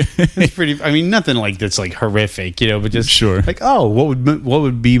 Oh, It's pretty. I mean, nothing like that's like horrific, but just Sure. like, oh, what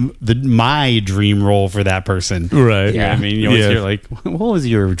would be my dream role for that person? right. Yeah, I mean, you're like, what was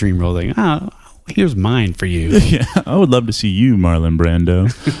your dream role? Like, oh, here's mine for you. Yeah, I would love to see you, Marlon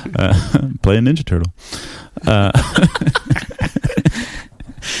Brando, play a Ninja Turtle.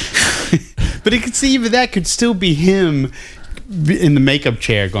 But it could see even that could still be him in the makeup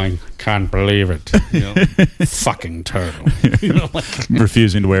chair going, can't believe it. Fucking turtle. Like,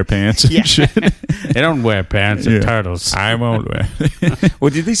 Refusing to wear pants and shit. they don't wear pants and turtles. I won't wear. Well,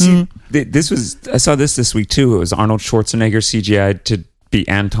 did they see? I saw this week too. It was Arnold Schwarzenegger CGI to be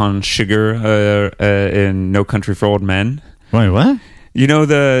Anton Chigurh in No Country for Old Men. Wait, what?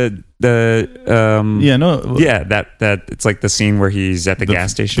 That it's like the scene where he's at the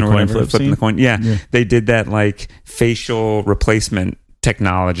gas station or whatever, flipping the coin. Yeah, they did that like facial replacement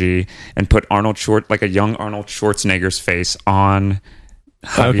technology and put a young Arnold Schwarzenegger's face on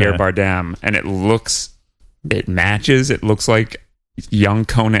Javier Bardem, and it matches. It looks like young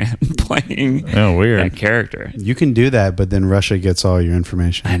Conan playing that character. You can do that, but then Russia gets all your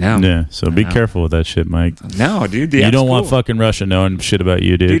information. I know. Yeah, so be careful with that shit, Mike. No, dude. You don't want fucking Russia knowing shit about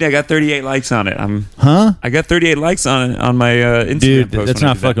you, dude. Dude, I got 38 likes on it. I got 38 likes on it on my Instagram dude, post. that's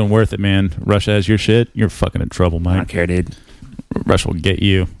not fucking worth it, man. Russia has your shit. You're fucking in trouble, Mike. I don't care, dude. Russia will get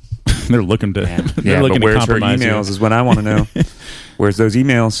you. They're looking to. They're looking but where's to compromise her emails you. is what I want to know. Where's those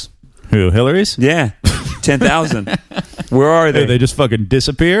emails? Who? Hillary's? Yeah, 10,000. Where are they? They just fucking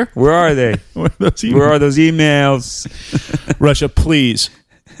disappear. Where are they? Where are those emails? Russia, please.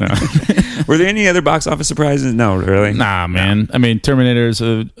 No. Were there any other box office surprises? No, really. Nah, man. I mean, Terminator's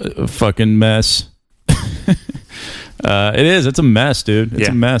a fucking mess. It is. It's a mess, dude. It's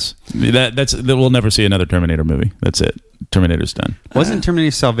a mess. We'll never see another Terminator movie. That's it. Terminator's done. Wasn't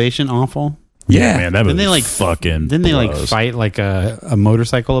Terminator Salvation awful? Yeah, man. That Didn't they movie fucking. Didn't they blows. fight like a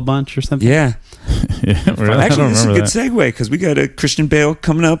motorcycle a bunch or something? Yeah. Yeah, really? Actually, this is a good that. segue because we got a Christian Bale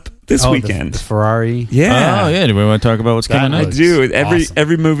coming up this weekend. The Ferrari. Yeah. Oh yeah. Do we want to talk about what's coming I up? do. awesome.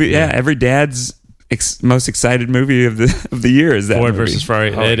 Every movie. Every dad's most excited movie of the year is that Ford movie. versus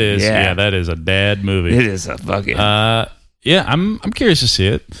Ferrari. Oh, it is. yeah. Yeah, that is a dad movie. It is a fucking. Yeah, I'm curious to see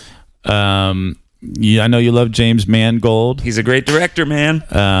it. I know you love James Mangold. He's a great director, man.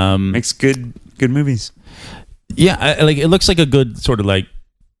 Makes good movies. Yeah, it looks like a good sort of like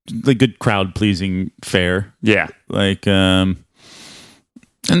good crowd pleasing fare. Yeah. Like and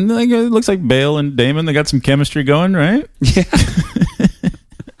like it looks like Bale and Damon, they got some chemistry going, right? Yeah.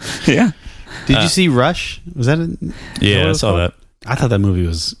 Yeah. Did you see Rush? Was that Yeah, I saw that. I thought that movie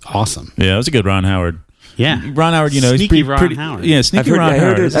was awesome. Yeah, it was a good Ron Howard. Yeah. Ron Howard, he's Sneaky Ron pretty Howard. Yeah, sneaky Ron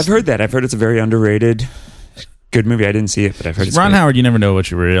Howard. I've heard that. I've heard it's a very underrated good movie. I didn't see it, but I've heard it's Ron good. Howard, you never know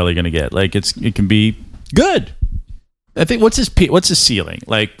what you're really going to get. Like it can be Good. I think what's his ceiling?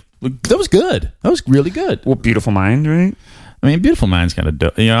 Like that was good. That was really good. Well, Beautiful Mind, right? I mean, Beautiful Mind's kind of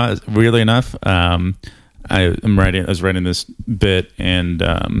dope. You know, weirdly enough, I was writing this bit, and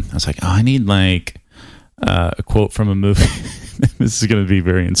I was like, oh, I need like a quote from a movie. This is going to be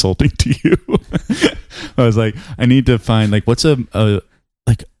very insulting to you. I was like, I need to find like what's a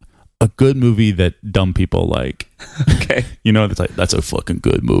good movie that dumb people like. Okay. You know, it's like, that's a fucking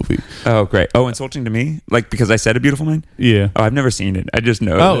good movie. Oh, great. Oh, insulting to me? Like, because I said A Beautiful Mind? Yeah. Oh, I've never seen it. I just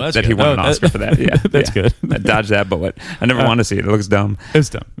know that he won an Oscar for that. Yeah. That's good. I dodged that bullet. I never want to see it. It looks dumb. It's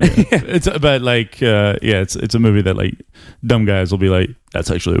dumb. Yeah. But like, it's a movie that like dumb guys will be like, that's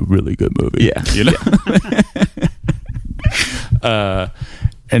actually a really good movie. Yeah. You know?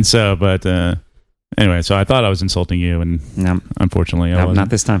 And so, but anyway, so I thought I was insulting you, and unfortunately, I wasn't. Not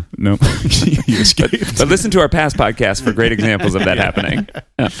this time. Nope. You escaped. But listen to our past podcast for great examples of that happening.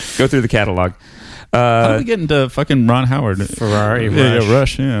 Go through the catalog. How do we get into fucking Ron Howard? Ferrari,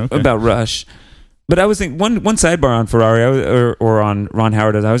 Rush. Yeah, okay. About Rush. But I was thinking one sidebar on Ferrari or on Ron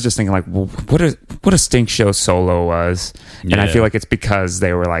Howard. I was just thinking like, well, what a stink show Solo was, and I feel like it's because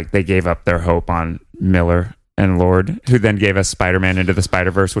they were like they gave up their hope on Miller and Lord, who then gave us Spider-Man Into the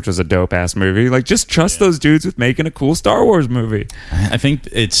Spider-Verse, which was a dope-ass movie. Like, just trust those dudes with making a cool Star Wars movie. I think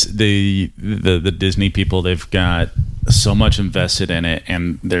it's the Disney people. They've got so much invested in it,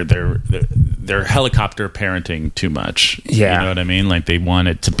 and they're helicopter parenting too much. Yeah. You know what I mean? Like, they want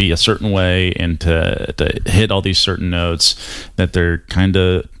it to be a certain way and to hit all these certain notes that they're kind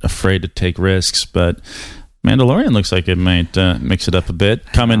of afraid to take risks. But Mandalorian looks like it might mix it up a bit.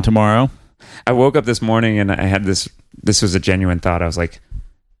 Come in tomorrow. I woke up this morning and I had this was a genuine thought. I was like,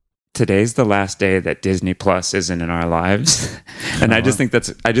 today's the last day that Disney Plus isn't in our lives. And I just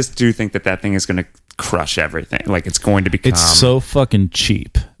do think that thing is going to crush everything. Like, it's going to become. It's so fucking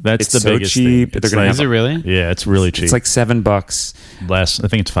cheap. That's the biggest cheap. thing. They're gonna is it really? Yeah, it's really cheap. It's like $7. Less. I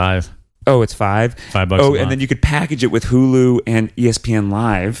think it's $5. Oh, it's $5? $5 Oh, and then you could package it with Hulu and ESPN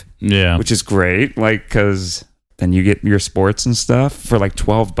Live. Yeah. Which is great. Like, because then you get your sports and stuff for like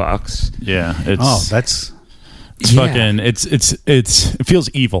 $12. Yeah. Fucking it feels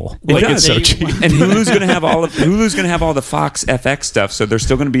evil. Like, it's so cheap. And Hulu's gonna have all the Fox FX stuff, so they're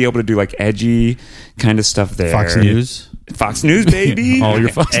still gonna be able to do like edgy kind of stuff there. Fox News, baby. All your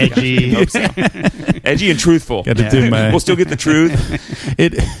Fox edgy. Edgy and truthful. We'll still get the truth.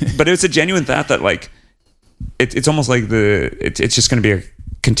 But it's a genuine thought that like it's almost like it's just gonna be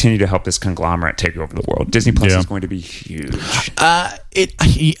continue to help this conglomerate take over the world. Disney Plus is going to be huge. I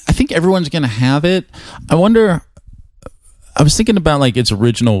think everyone's going to have it. I wonder. I was thinking about like its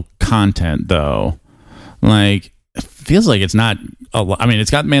original content though. Like, it feels like it's not a lot. I mean, it's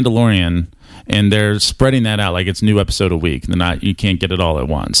got Mandalorian, and they're spreading that out like it's new episode a week. You can't get it all at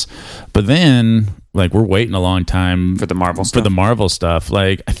once. But then, like, we're waiting a long time for the Marvel stuff.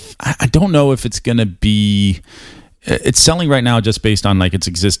 Like, I don't know if it's going to be. It's selling right now just based on like its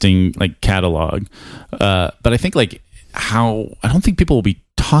existing like catalog, but I think like I don't think people will be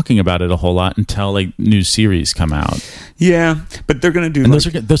talking about it a whole lot until like new series come out. Yeah, but they're going to do. And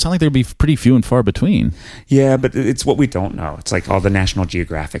those sound like they'll be pretty few and far between. Yeah, but it's what we don't know. It's like all the National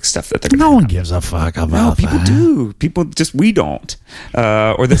Geographic stuff that they're. No one gives a fuck about. No, people do. People just we don't.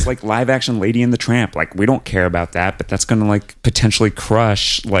 Or this like live action Lady and the Tramp. Like, we don't care about that, but that's going to like potentially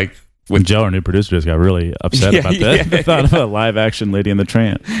crush like. With Joe, our new producer, just got really upset about that. The thought of a live action Lady and the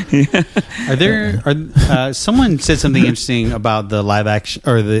Tramp. Someone said something interesting about the live action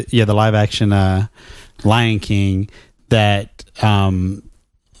or the live action Lion King that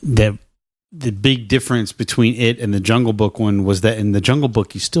the big difference between it and the Jungle Book one was that in the Jungle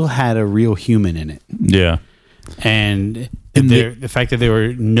Book you still had a real human in it. Yeah, and the fact that there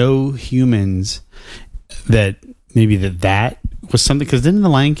were no humans, that maybe that was something, because didn't the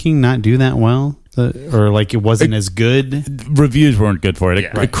Lion King not do that well, or like it wasn't as good? Reviews weren't good for it.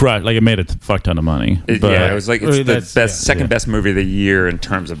 It crushed. Like, it made a fuck ton of money. It was like it's the second best movie of the year in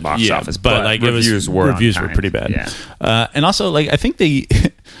terms of box office. But like reviews were pretty bad. Yeah. And also, like, I think they,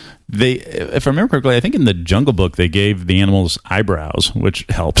 if I remember correctly, I think in the Jungle Book they gave the animals eyebrows, which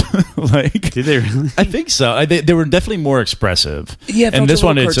helped. Like, did they really? I think so. They were definitely more expressive. Yeah, and this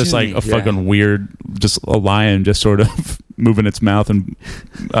one is just like a fucking weird, just a lion just sort of moving its mouth, and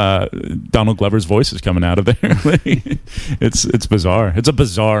Donald Glover's voice is coming out of there. It's bizarre. It's a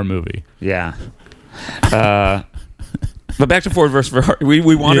bizarre movie. Yeah. But back to Ford versus Ferrari.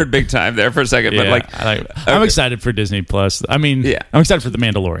 We wandered big time there for a second. But I'm excited for Disney Plus. I mean, I'm excited for The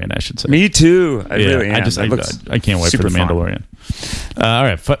Mandalorian, I should say. Me too. I really am. I can't wait for The Mandalorian. All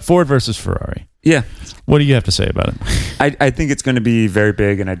right, Ford versus Ferrari. Yeah. What do you have to say about it? I think it's going to be very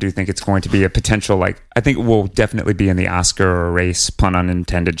big, and I do think it's going to be a potential, like, I think it will definitely be in the Oscar race, pun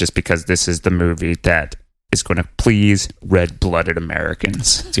unintended, just because this is the movie that is going to please red-blooded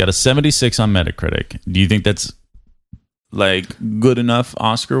Americans. It's got a 76 on Metacritic. Do you think that's like good enough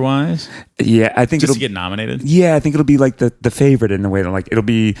Oscar-wise? Yeah, I think Just it'll to get nominated? Yeah, I think it'll be like the favorite in the way that, like, it'll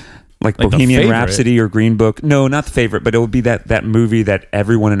be like Bohemian Rhapsody or Green Book. No, not the favorite, but it will be that movie that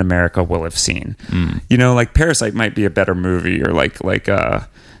everyone in America will have seen. You know, like Parasite might be a better movie, or like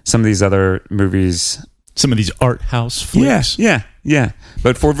some of these other movies. Some of these art house flicks. Yeah.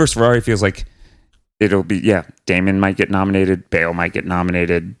 But Ford vs. Ferrari feels like it'll be, Damon might get nominated, Bale might get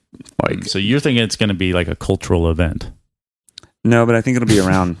nominated. Like, so you're thinking it's going to be like a cultural event? No, but I think it'll be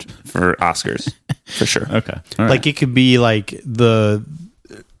around for Oscars for sure. Okay, all right. Like it could be like the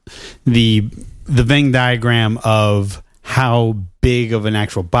Venn diagram of how big of an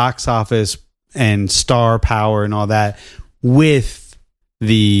actual box office and star power and all that with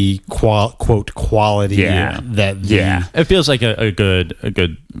the quote quality it feels like a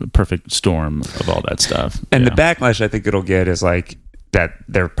good perfect storm of all that stuff. And the backlash I think it'll get is like that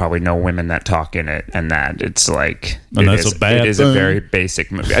there are probably no women that talk in it, and that it's like it is a very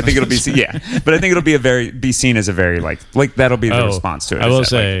basic movie. I think it'll be but I think it'll be seen as a very like that'll be the response to it. I will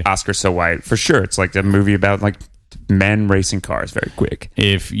say, like, Oscar so white for sure. It's like a movie about like men racing cars very quick.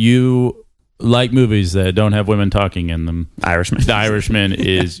 If you like movies that don't have women talking in them, Irishman. The Irishman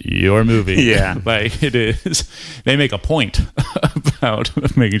is your movie. Yeah, like it is. They make a point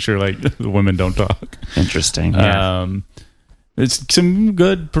about making sure like the women don't talk. Interesting. Yeah. It's some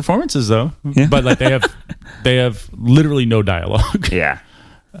good performances though, but like they have literally no dialogue. Yeah.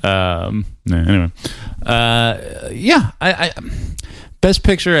 Anyway, I Best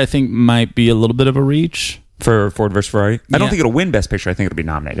Picture I think might be a little bit of a reach for Ford vs. Ferrari. I don't think it'll win Best Picture. I think it'll be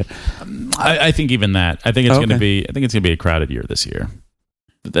nominated. I think even that. I think it's going to be. I think it's going to be a crowded year this year.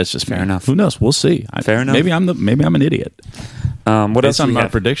 But that's just fair enough. Who knows? We'll see. Fair enough. Maybe I'm an idiot. What else? On our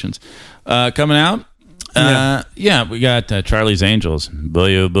predictions coming out. We got Charlie's Angels.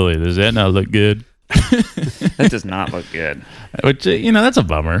 Boy, oh boy, does that not look good? That does not look good. Which that's a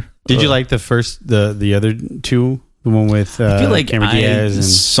bummer. Did you like the other two? The one with I feel like Cameron Diaz and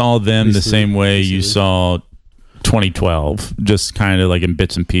saw them the same way you saw 2012, just kind of like in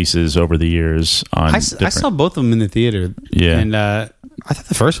bits and pieces over the years. I saw both of them in the theater. Yeah, and I thought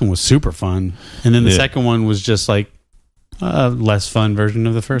the first one was super fun, and then the second one was just like a less fun version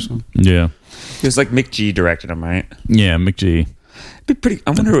of the first one. Yeah. It was like McG directed them, right? Yeah, McG. Be pretty.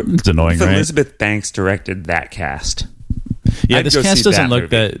 I wonder. It's annoying, if right? Elizabeth Banks directed that cast. Yeah, this cast doesn't look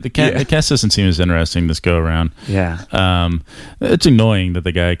that. The cast doesn't seem as interesting this go around. Yeah. It's annoying that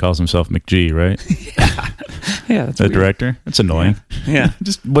the guy calls himself McG, right? Yeah. That's the weird. Director. It's annoying. Yeah.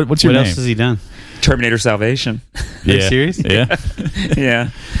 Just what's your name? What else has he done? Terminator Salvation. Are you serious? Yeah.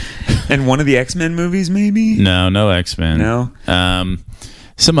 Yeah. And one of the X-Men movies, maybe? No X-Men. No.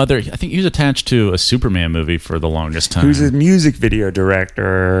 Some other. I think he was attached to a Superman movie for the longest time. He was a music video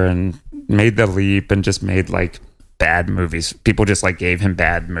director and made The Leap and just made like bad movies. People just like gave him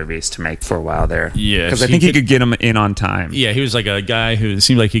bad movies to make for a while there. Yeah, because I think he could get them in on time. Yeah, he was like a guy who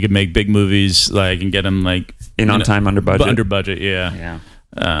seemed like he could make big movies, like, and get them like in on time, under budget. Under budget, yeah. Yeah.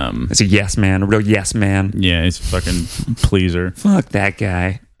 It's a yes man, a real yes man. Yeah, he's a fucking pleaser. Fuck that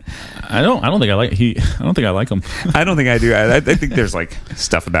guy. I don't think I like him. I don't think I do. I think there's like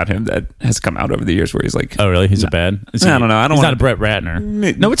stuff about him that has come out over the years where he's like, oh really? He's a bad. I don't know. He's not a Brett Ratner.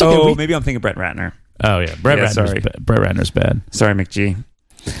 No, it's okay. Oh, maybe I'm thinking Brett Ratner. Oh yeah, Brett Ratner's bad. Sorry, McG.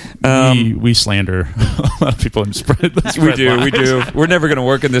 We slander a lot of people and spread. We do. We're never going to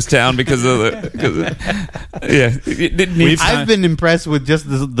work in this town because of I've been impressed with just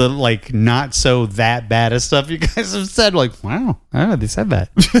the like not so that bad of stuff you guys have said. Like, wow, they said that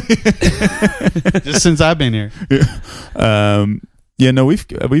just since I've been here. Yeah, no, we've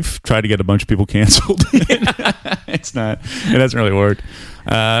tried to get a bunch of people canceled. It hasn't really worked.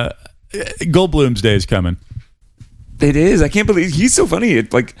 Goldblum's day is coming. It is. I can't believe he's so funny.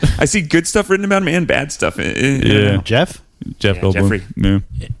 Like I see good stuff written about him and bad stuff. Jeff Goldblum. Jeffrey. Yeah.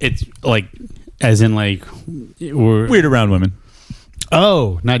 It's like, as in like, we're weird around women.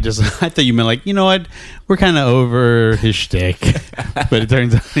 Oh, not just. I thought you meant like, you know what? We're kind of over his shtick, but it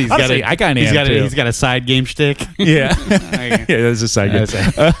turns out he's got a side game shtick. Yeah, yeah, that's a side game.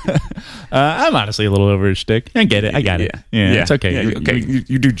 I'm honestly a little over his shtick. I get it. I got it. Yeah, it's okay. Yeah, okay.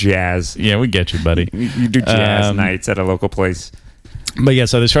 You do jazz. Yeah, we get you, buddy. You do jazz nights at a local place. But yeah,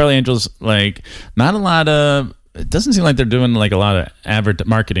 so the Charlie Angels, like, not a lot of. It doesn't seem like they're doing like a lot of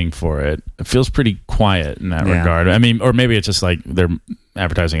marketing for it. It feels pretty quiet in that regard. I mean, or maybe it's just like they're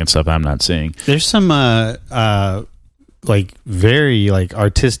advertising and stuff I'm not seeing. There's some like very like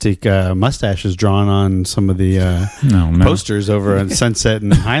artistic mustaches drawn on some of the posters over on Sunset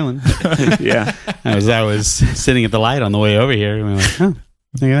and Highland. Yeah, I was sitting at the light on the way over here, and we were like, oh,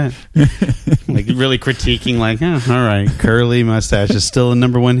 look at that. Like really critiquing, like, oh, all right, curly mustache is still a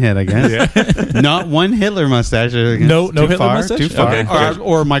number one hit, I guess. Yeah. Not one Hitler mustache. No Hitler mustache. Too far. Okay.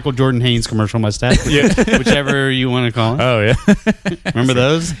 Or Michael Jordan Haynes commercial mustache. Whichever you want to call it. Oh yeah. Remember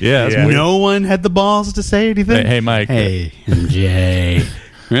those? Yeah. No one had the balls to say anything. Hey, Mike. Hey, MJ.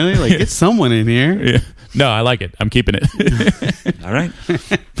 Really? Like, get someone in here. Yeah. No, I like it. I'm keeping it. All right.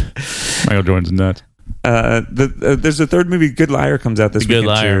 Michael Jordan's nuts. There's a third movie, Good Liar, comes out this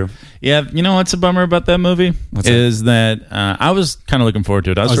weekend too. Yeah, you know what's a bummer about that movie? Is that I was kind of looking forward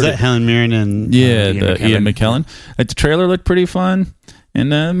to it. Was that Helen Mirren and Ian McKellen? The trailer looked pretty fun,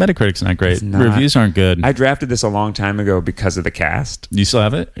 and Metacritic's not great. Reviews aren't good. I drafted this a long time ago because of the cast. Do you still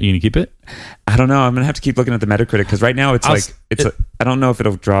have it? Are you gonna keep it? I don't know. I'm gonna have to keep looking at the Metacritic because right now I don't know if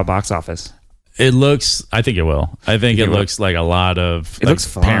it'll draw box office. It looks. I think it will. I think it looks like a lot of. It looks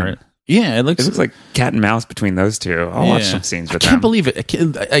fun. Yeah, it looks like cat and mouse between those two. I'll watch some scenes with them. I can't believe it.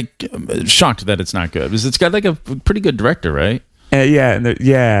 I'm shocked that it's not good because it's got like a pretty good director, right?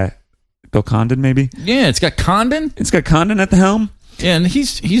 Bill Condon, maybe. Yeah, it's got Condon. It's got Condon at the helm. Yeah, and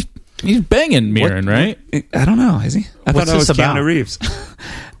he's banging Mirren, right? I don't know. Is he? I thought it was Keanu Reeves.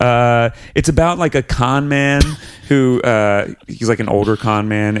 It's about like a con man who he's like an older con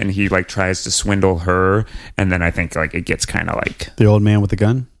man, and he like tries to swindle her, and then I think like it gets kind of like the old man with the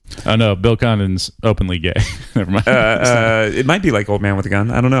gun. Oh no, Bill Condon's openly gay. Never mind. It might be like Old Man with a Gun.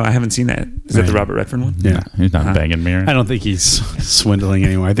 I don't know. I haven't seen that. Is that the Robert Redford one? Yeah, he's not banging Mirren. I don't think he's swindling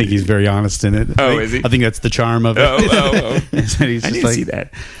anyone. I think he's very honest in it. Is he? I think that's the charm of it. I need to see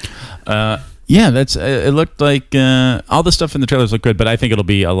that. Yeah, that's. It looked like all the stuff in the trailers looked good, but I think it'll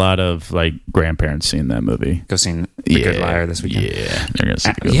be a lot of like grandparents seeing that movie. Go see The Good Liar this weekend. Yeah, they're gonna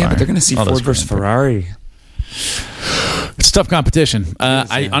see The Good Liar. But they're gonna see Ford versus Ferrari. It's tough competition.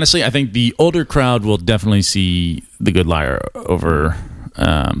 I honestly, I think the older crowd will definitely see The Good Liar over,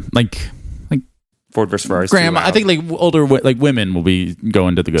 like Ford versus Ferrari. Grandma. I think like older, like women will be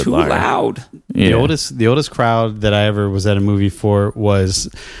going to The Good Liar. Too loud. Yeah. The oldest crowd that I ever was at a movie for was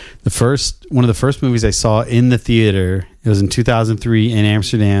one of the first movies I saw in the theater. It was in 2003 in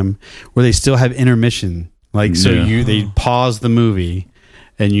Amsterdam, where they still have intermission. Like they pause the movie.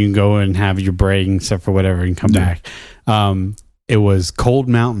 And you can go and have your break and stuff or whatever and come back. It was Cold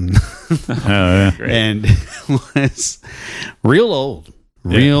Mountain. And it was real old.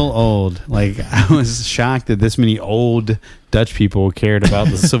 Like, I was shocked that this many old Dutch people cared about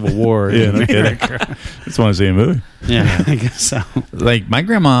the Civil War in America. Just want to see a movie. Yeah, I guess so. Like, my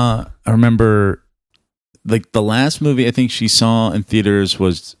grandma, I remember, like, the last movie I think she saw in theaters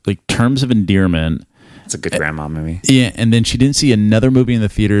was, like, Terms of Endearment. It's a good grandma movie. Yeah, and then she didn't see another movie in the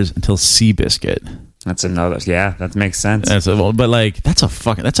theaters until Seabiscuit. That's another. Yeah, that makes sense. But like, that's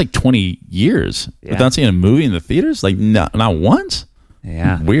like 20 years without seeing a movie in the theaters. Like, not once.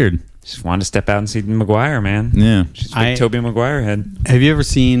 Yeah, weird. Just wanted to step out and see Maguire, man. Yeah, she's a big Tobey Maguire head. Have you ever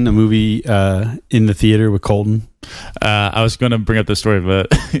seen a movie in the theater with Colton? I was going to bring up this story, but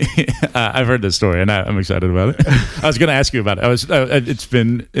I've heard this story and I'm excited about it. I was going to ask you about it. It's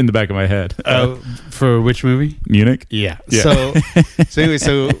been in the back of my head. For which movie? Munich. Yeah. So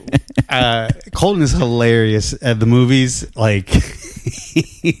Colton is hilarious at the movies. Like,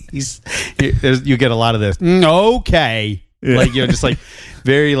 you get a lot of this. Okay. Yeah. Like, just like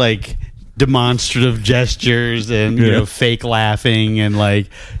very like demonstrative gestures and fake laughing and like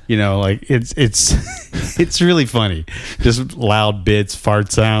like it's really funny, just loud bits,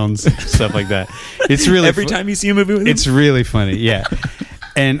 fart sounds, stuff like that. It's really every time you see a movie with him? It's really funny. Yeah.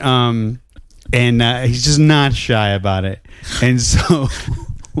 And he's just not shy about it. And so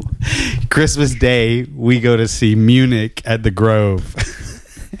Christmas Day we go to see Munich at the Grove.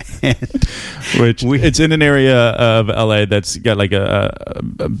 It's in an area of LA that's got like a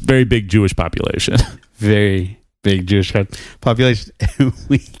very big Jewish population. Very big Jewish population. And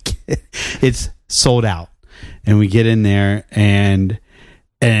it's sold out, and we get in there, and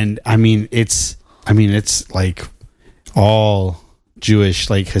I mean it's like all Jewish,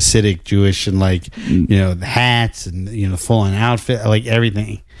 like Hasidic Jewish, and like the hats and the full on outfit, like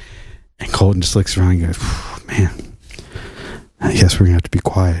everything. And Colton just looks around and goes, "Man, I guess we're gonna have to be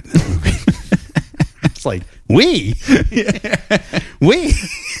quiet." It's like we.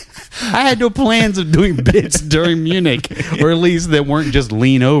 I had no plans of doing bits during Munich, or at least that weren't just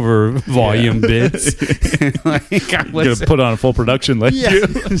lean over volume bits. Like, I You're gonna put on a full production like you.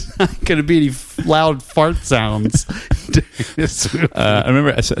 There's not going to be any loud fart sounds. I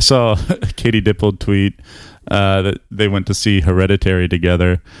remember I saw Katie Dippold tweet that they went to see Hereditary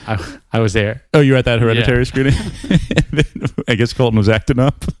together. I was there. Oh, you were at that Hereditary screening? I guess Colton was acting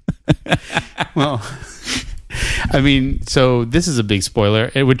up. Well, I mean, so this is a big spoiler,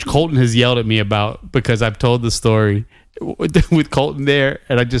 which Colton has yelled at me about because I've told the story with Colton there,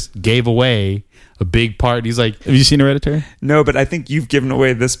 and I just gave away a big part. He's like, "Have you seen Hereditary?" No, but I think you've given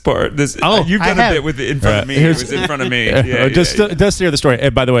away this part. You've done a bit with it in front of me. It was in front of me. Just hear the story.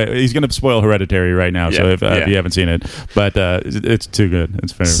 By the way, he's going to spoil Hereditary right now. So if you haven't seen it, but it's too good.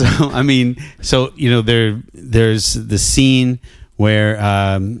 It's fair. So I mean, there's the scene where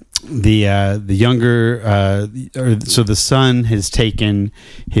the younger the son has taken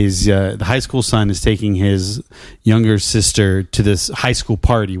his the high school son is taking his younger sister to this high school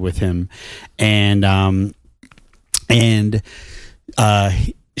party with him, and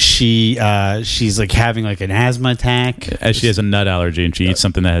she's like having like an asthma attack, as she has a nut allergy and she eats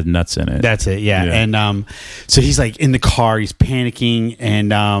something that has nuts in it. That's it. Yeah. And so he's like in the car, he's panicking,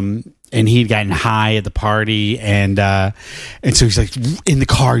 and he'd gotten high at the party, and so he's like in the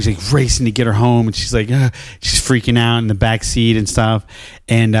car, he's like racing to get her home, and she's like she's freaking out in the back seat and stuff,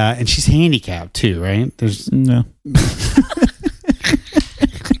 and she's handicapped too, right? There's no.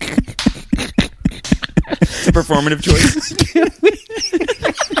 It's a performative choice.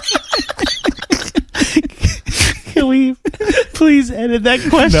 Can we please edit that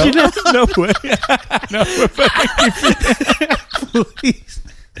question out? No way. No, please.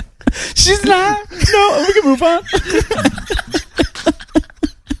 She's not. No, we can move on.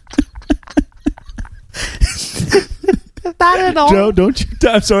 Not at all. Joe, don't you?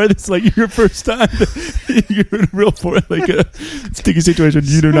 I'm sorry, this is like your first time. You're in a real sticky situation.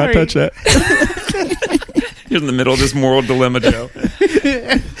 You do not touch that. You're in the middle of this moral dilemma, Joe.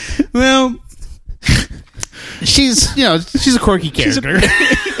 Well, she's a quirky character.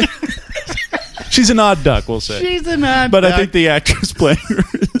 She's an odd duck, we'll say. She's an odd but duck. I think the actress playing her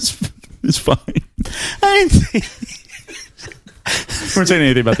is fine. I didn't think. We weren't saying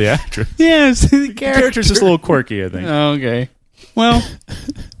anything about the actress. Yes, the character's just a little quirky, I think. Oh, okay. Well,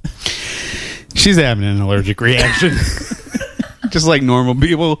 she's having an allergic reaction, just like normal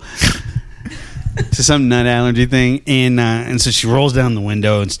people, to some nut allergy thing, and so she rolls down the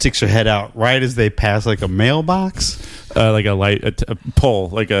window and sticks her head out right as they pass like a mailbox, like a light, a pole,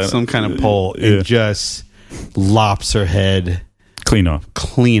 like some kind of pole, and just lops her head clean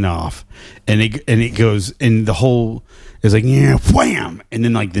off, and it goes, and the whole is like wham, and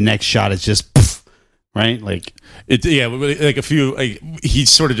then like the next shot is just poof, right, like it, like a few, like he's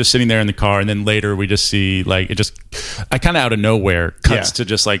sort of just sitting there in the car, and then later we just see like it just, I kind of out of nowhere cuts to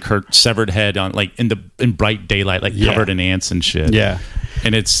just like her severed head on like in bright daylight, like covered in ants and shit. Yeah,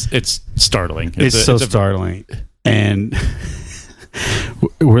 and it's startling. It's so startling, and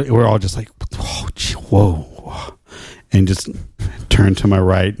we're all just like whoa, and just turn to my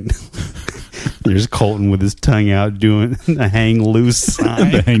right. There's Colton with his tongue out doing the hang loose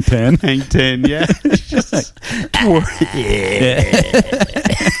sign. The hang 10. Hang 10, yeah. Just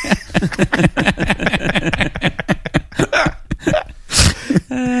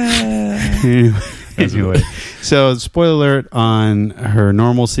anyway, so spoiler alert on her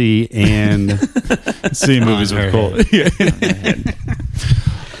normalcy and seeing movies with Colton.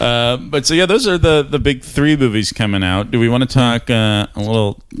 But so those are the big three movies coming out. Do we want to talk a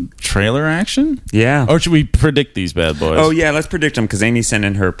little trailer action? Yeah. Or should we predict these bad boys? Oh yeah, let's predict them because Amy sent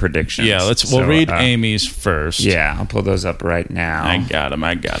in her predictions. Yeah, we'll read Amy's first. Yeah, I'll pull those up right now. I got them.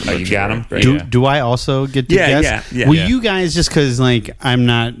 Oh, you got them? Do I also get to guess? Yeah. Will you guys, just because like I'm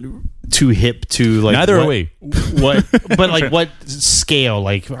not too hip to like neither are we. What? But like what scale?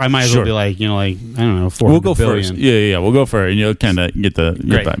 Like I might as well be like I don't know. 400 we'll go billion. first. Yeah. We'll go for it, and you'll kind of get the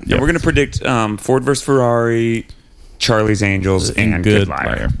vibe. Yeah, we're gonna predict Ford versus Ferrari, Charlie's Angels, and Good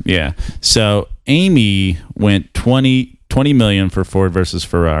Liar. Yeah. So Amy went 20 million for Ford versus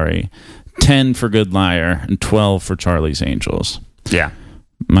Ferrari, 10 for Good Liar, and 12 for Charlie's Angels. Yeah.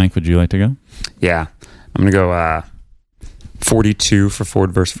 Mike, would you like to go? Yeah, I'm gonna go 42 for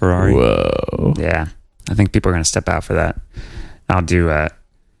Ford versus Ferrari. Whoa. Yeah, I think people are gonna step out for that. I'll do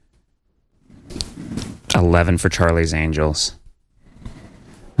 11 for Charlie's Angels,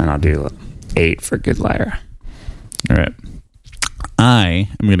 and I'll do 8 for Good Liar. All right. I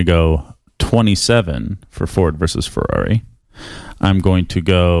am going to go 27 for Ford versus Ferrari. I'm going to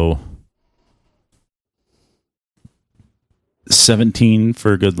go 17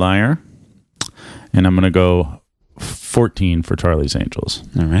 for Good Liar, and I'm going to go 14 for Charlie's Angels.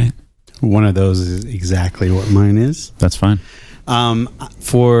 All right. One of those is exactly what mine is. That's fine.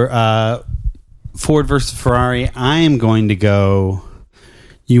 For Ford versus Ferrari, I am going to go.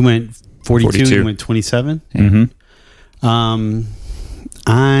 You went 42. You went 27. Mm-hmm. I'm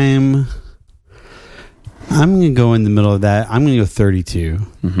going to go in the middle of that. I'm going to go 32.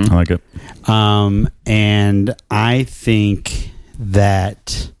 Mm-hmm. I like it. And I think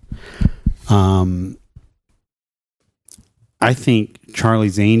that I think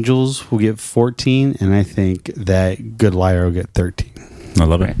Charlie's Angels will get 14, and I think that Good Liar will get 13. I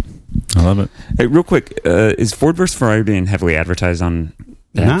love it. I love it. Hey, real quick, is Ford versus Ferrari being heavily advertised on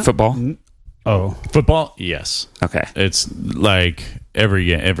football? Football? Yes. Okay. It's like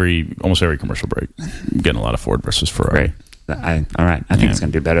almost every commercial break, I'm getting a lot of Ford versus Ferrari. Great. All right. I think it's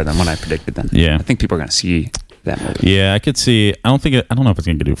going to do better than what I predicted then. Yeah. I think people are going to see that movie. Yeah, I could see. I don't know if it's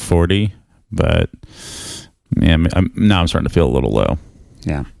going to do 40, but yeah, now I'm starting to feel a little low.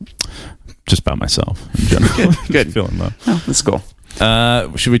 Yeah. Just about myself in general. Good. Feeling low. Oh, that's cool.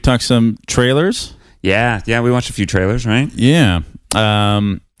 Should we talk some trailers? Yeah. We watched a few trailers, right? Yeah.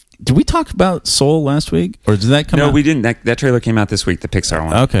 Did we talk about Soul last week, or did that come out? No, we didn't. That trailer came out this week, the Pixar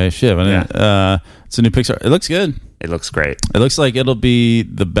one. Okay, shit. It's a new Pixar. It looks good. It looks great. It looks like it'll be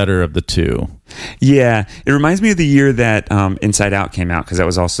the better of the two. Yeah. It reminds me of the year that Inside Out came out, because that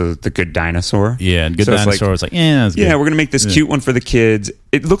was also The Good Dinosaur. Yeah, and Good Dinosaur was like, that's good. Yeah, we're going to make this cute one for the kids.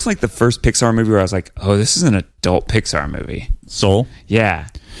 It looks like the first Pixar movie where I was like, oh, this is an adult Pixar movie. Soul? Yeah.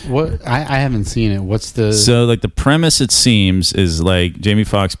 What? I haven't seen it. What's the... So, like, the premise, it seems, is like Jamie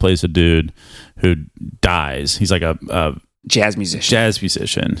Foxx plays a dude who dies. He's like a jazz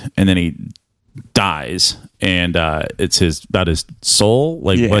musician. And then he dies, and it's about his soul,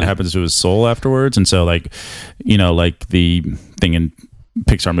 like what happens to his soul afterwards. And so, like, like the thing in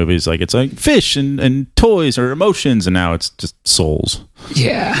Pixar movies, like it's like fish and toys or emotions, and now it's just souls.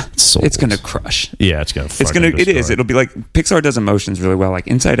 Yeah, it's gonna crush. Yeah, it is. It'll be like Pixar does emotions really well. Like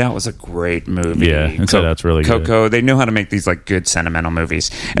Inside Out was a great movie. Yeah, Inside Out's really good. Coco, they know how to make these like good sentimental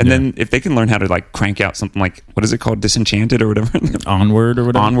movies. And then if they can learn how to like crank out something like, what is it called, Disenchanted or whatever, Onward or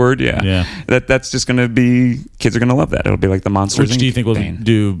whatever. Onward, yeah. That's just gonna be, kids are gonna love that. It'll be like the Monsters. Which do you think will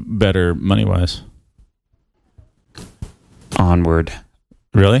do better money wise? Onward.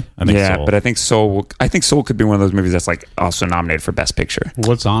 Really? I think Soul. But I think Soul could be one of those movies that's like also nominated for Best Picture.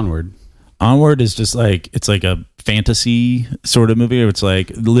 What's Onward? Onward is just like, it's like a fantasy sort of movie. It's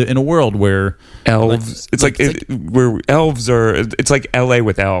like in a world where elves. Where elves are. It's like LA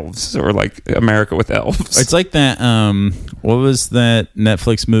with elves, or like America with elves. It's like that. What was that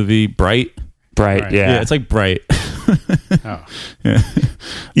Netflix movie? Bright. Yeah. It's like Bright. Oh.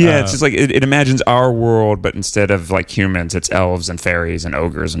 Yeah, it's just like it imagines our world, but instead of like humans, it's elves and fairies and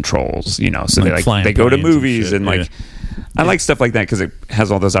ogres and trolls. So they go to movies and like. I like stuff like that because it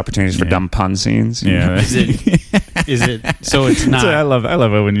has all those opportunities for dumb pun scenes. Yeah, is it? So it's not. I love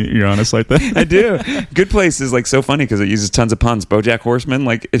it when you're honest like that. I do. Good Place is like so funny because it uses tons of puns. BoJack Horseman,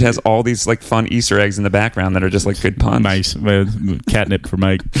 like it has all these like fun Easter eggs in the background that are just like good puns. Nice catnip for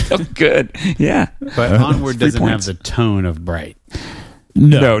Mike. Oh, good. Yeah, but Onward doesn't have the tone of Bright.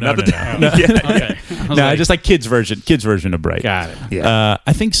 No. Okay. No, just like kids version of Bright. Got it. Yeah.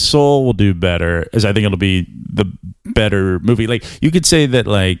 I think Soul will do better, as I think it'll be the better movie. Like you could say that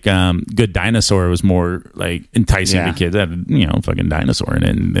like Good Dinosaur was more like enticing to kids. That fucking dinosaur in it,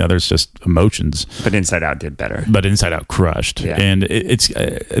 and the other's just emotions. But Inside Out did better. But Inside Out crushed. Yeah. And it's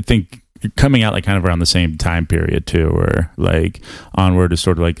I think coming out like kind of around the same time period too, where like Onward is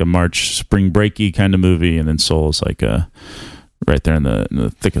sort of like a March spring breaky kind of movie, and then Soul's like right there in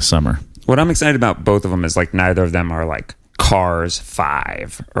the thick of summer. What I'm excited about both of them is like neither of them are like Cars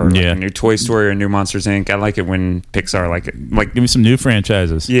 5 or like a new Toy Story or a new Monsters Inc. I like it when Pixar like give me some new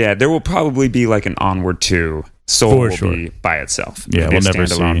franchises. Yeah, there will probably be like an Onward 2. Soul will be by itself. Yeah, we'll never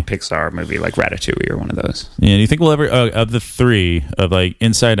see standalone Pixar movie like Ratatouille or one of those. Yeah, do you think we'll ever of the three of like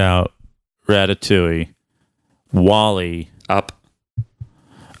Inside Out, Ratatouille, WALL-E, Up?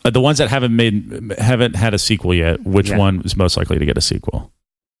 The ones that haven't had a sequel yet, which one is most likely to get a sequel?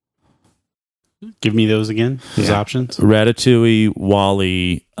 Give me those again. Those options. Ratatouille,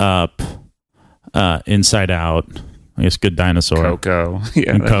 WALL-E, Up, Inside Out. I guess Good Dinosaur. Coco.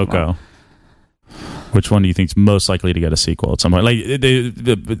 Yeah, and Coco. Which one do you think is most likely to get a sequel at some point? Like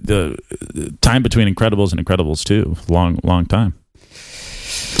the time between Incredibles and Incredibles 2, long time.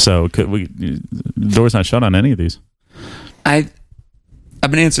 So the door's not shut on any of these. I've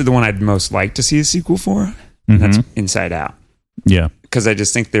been answered the one I'd most like to see a sequel for. And that's Inside Out. Yeah. because I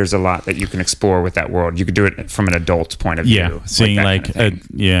just think there's a lot that you can explore with that world. You could do it from an adult point of view. Yeah, seeing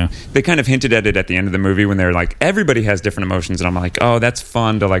They kind of hinted at it at the end of the movie when they're like, everybody has different emotions, and I'm like, oh, that's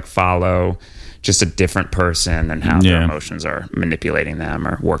fun to like follow just a different person and how their emotions are manipulating them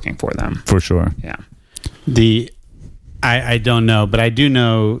or working for them. For sure. Yeah. I don't know, but I do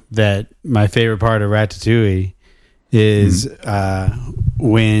know that my favorite part of Ratatouille is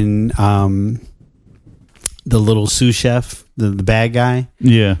when the little sous chef, the bad guy,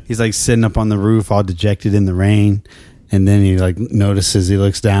 he's like sitting up on the roof all dejected in the rain, and then he like notices, he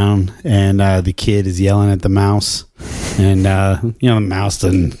looks down, and the kid is yelling at the mouse, and the mouse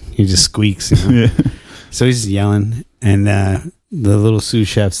doesn't, he just squeaks, so he's yelling, and the little sous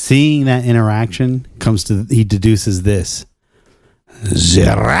chef, seeing that interaction, he deduces this: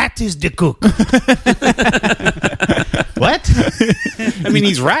 the rat is the cook. What? I mean,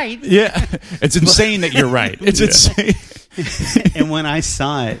 he's right. Yeah. It's insane that you're right. It's insane. And when I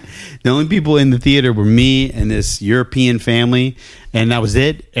saw it, the only people in the theater were me and this European family, and that was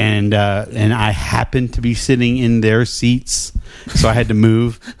it. And I happened to be sitting in their seats, so I had to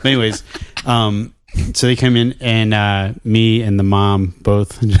move. But anyways, so they came in, and me and the mom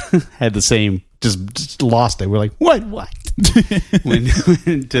both had the same, just lost it. We're like, what? when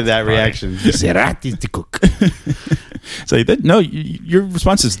to that reaction. The rat is the cook. It's like that. No, your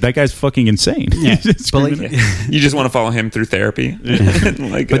response is that guy's fucking insane. Yeah, but you just want to follow him through therapy.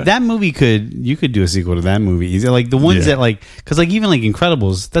 But that movie you could do a sequel to that movie. Like the ones that because even like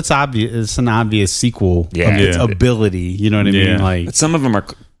Incredibles, that's obvious. It's an obvious sequel of its ability. You know what I mean? Like, but some of them are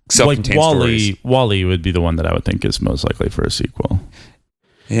self-contained stories. Wall-E would be the one that I would think is most likely for a sequel.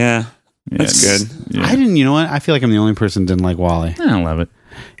 Yeah. That's good. Yeah. I didn't. You know what? I feel like I'm the only person that didn't like Wall-E. I don't love it.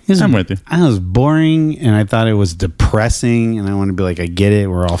 I'm with you. I was boring, and I thought it was depressing, and I want to be like, I get it.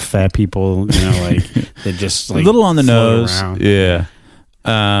 We're all fat people, like they're just like a little on the nose. Around. Yeah.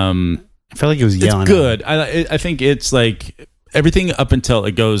 I felt like it was yelling. It's good. I think it's like everything up until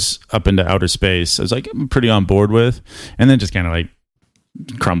it goes up into outer space. I was like, I'm pretty on board with, and then just kind of like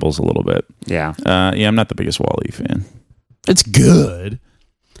crumbles a little bit. Yeah. I'm not the biggest Wall-E fan. It's good.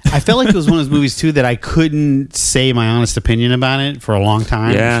 I felt like it was one of those movies too that I couldn't say my honest opinion about it for a long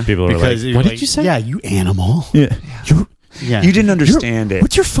time. Yeah, people were like, "What did you say? Yeah, you animal. Yeah, you didn't understand it.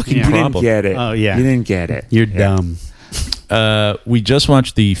 What's your fucking problem? You didn't get it. Oh yeah, you didn't get it. You're dumb." We just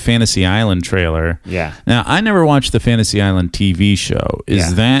watched the Fantasy Island trailer. Yeah. Now I never watched the Fantasy Island TV show.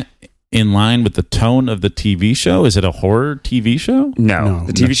 Is that in line with the tone of the TV show? Is it a horror TV show? No,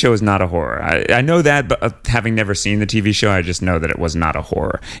 the TV show is not a horror. I know that, but having never seen the TV show, I just know that it was not a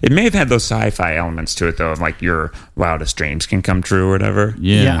horror. It may have had those sci-fi elements to it, though, of like your wildest dreams can come true or whatever.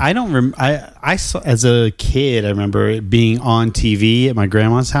 Yeah, I don't I saw, as a kid, I remember it being on TV at my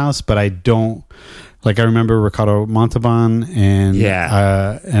grandma's house, but I don't. Like, I remember Ricardo Montalban, and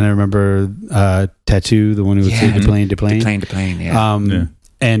I remember Tattoo, the one who would say "Deplane." Yeah.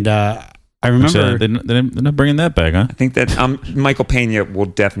 And I remember they're not bringing that back, huh? I think that Michael Pena will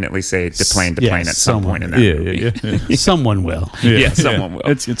definitely say "Deplane" at some point in that movie. Yeah. Someone will. Someone will.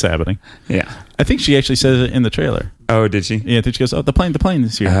 It's happening. Yeah. I think she actually says it in the trailer. Oh, did she? Yeah, I think she goes, the plane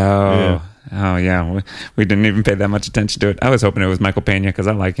this year. Oh, yeah. We didn't even pay that much attention to it. I was hoping it was Michael Pena because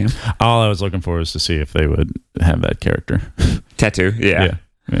I like him. All I was looking for was to see if they would have that character. Tattoo, yeah.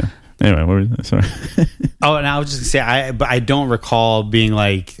 Anyway, sorry. Oh, and I was just going to say, but I don't recall being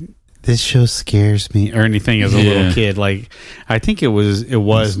like, this show scares me or anything as a little kid. Like, I think it was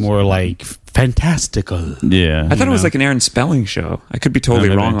more like fantastical. Yeah. I thought it was like an Aaron Spelling show. I could be totally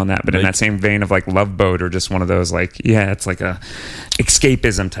wrong on that, but in that same vein of like Love Boat or just one of those like, it's like a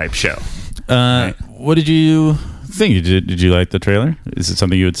escapism type show. Right? What did you think? Did you like the trailer? Is it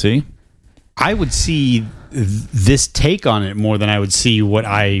something you would see? I would see this take on it more than I would see what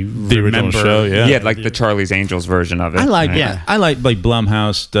the original show. Yeah, like the Charlie's Angels version of it. I like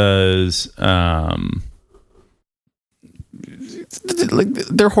Blumhouse does. Like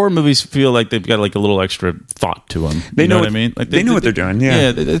their horror movies feel like they've got like a little extra thought to them. They know what I mean. Like they know what they're doing.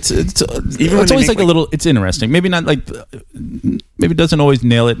 Yeah, it's always like a little. It's interesting. Maybe not like. Maybe it doesn't always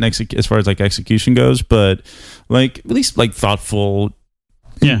nail it as far as like execution goes, but like at least like thoughtful,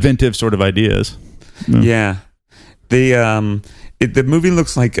 inventive sort of ideas. Yeah. The movie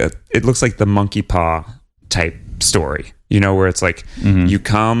looks like the Monkey Paw type story, where it's like you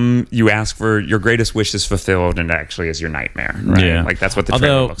come, you ask for your greatest wish is fulfilled, and it actually is your nightmare, right? Yeah. Like that's what the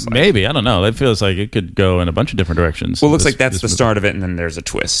trailer looks like. Maybe, I don't know. It feels like it could go in a bunch of different directions. Well, it looks like that's the start of it, and then there's a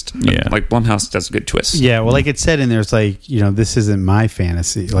twist. Yeah. Like Blumhouse does a good twist. Yeah, well, like it said in there, it's like, this isn't my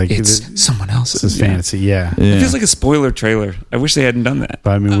fantasy. Like it's someone else's fantasy. Yeah. It feels like a spoiler trailer. I wish they hadn't done that.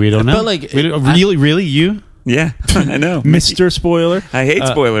 But I mean, we don't know. But like, really, you? Yeah, I know. Mr. Spoiler. I hate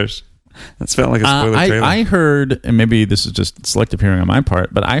spoilers. That felt like a spoiler trailer. I heard, and maybe this is just selective hearing on my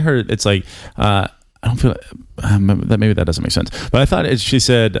part, but I heard it's like I don't feel that maybe that doesn't make sense. But I thought she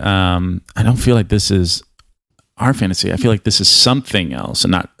said I don't feel like this is our fantasy. I feel like this is something else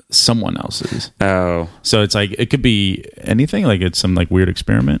and not someone else's. Oh, so it's like it could be anything. Like it's some like weird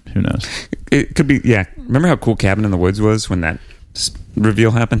experiment. Who knows? It could be. Yeah. Remember how cool Cabin in the Woods was when that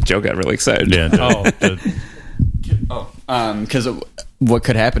reveal happened? Joe got really excited. Yeah. Because what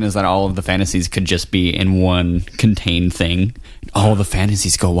could happen is that all of the fantasies could just be in one contained thing. All the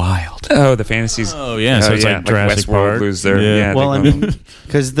fantasies go wild. Oh, the fantasies. Oh yeah, so it's like Jurassic Westworld Park. lose their. Yeah. Well, I mean,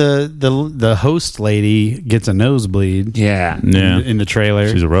 because the host lady gets a nosebleed. Yeah. In the trailer,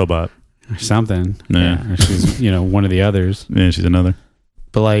 She's a robot. or something. Yeah. Or she's one of the others. Yeah, she's another.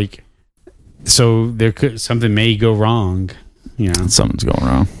 But like, so there could something may go wrong. Something's going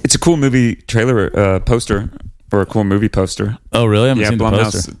wrong. It's a cool movie trailer poster. Or a cool movie poster. Oh, really? I haven't seen the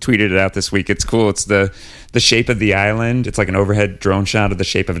Blumhouse poster. tweeted it out this week. It's cool. It's the shape of the island. It's like an overhead drone shot of the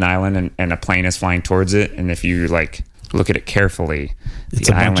shape of an island, and a plane is flying towards it. And if you like look at it carefully, It's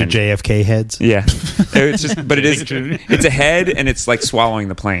a bunch of JFK heads. Yeah, it's just, but it is. It's a head, and it's like swallowing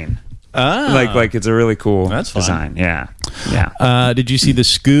the plane. Like it's a really cool design. Yeah. Did you see the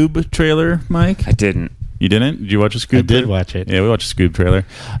Scoob trailer, Mike? I didn't. You didn't? Did you watch a Scoob? I did watch it. Yeah, we watched a Scoob trailer.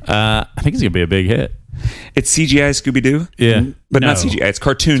 I think it's gonna be a big hit. It's CGI Scooby-Doo? Yeah. But not No. CGI. It's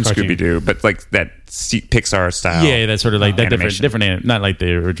cartoon Scooby-Doo, but like that Pixar style. Yeah, that's sort of like that different, not like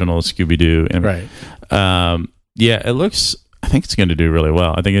the original Scooby-Doo. Right. Yeah, it looks, I think it's going to do really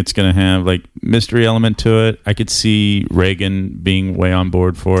well. I think it's going to have like mystery element to it. I could see Reagan being way on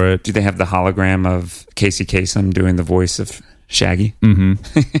board for it. Do they have the hologram of Casey Kasem doing the voice of Shaggy? Mm-hmm.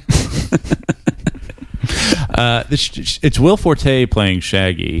 It's Will Forte playing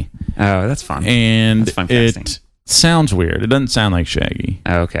Shaggy. Oh, that's fun. And that's fun casting. It sounds weird. It doesn't sound like Shaggy.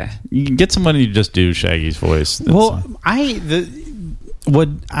 Oh, okay. You can get somebody to just do Shaggy's voice. Well,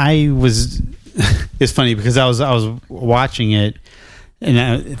 it's funny because I was watching it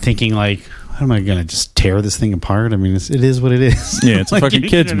and thinking like, how am I going to just tear this thing apart? I mean, it is what it is. Yeah, it's a fucking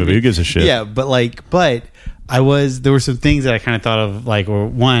kids movie. Who gives a shit? Yeah, but there were some things that I kind of thought of like, or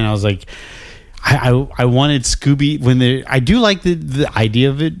one, I was like, I wanted Scooby I do like the idea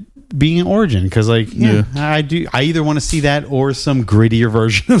of it being an origin because I either want to see that or some grittier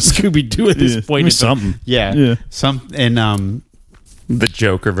version of Scooby-Doo at this point. It's something. The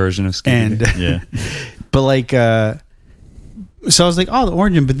Joker version of Scooby-Doo. But so I was like, oh, the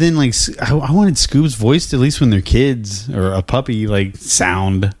origin. But then I wanted Scoob's voice to, at least when they're kids or a puppy,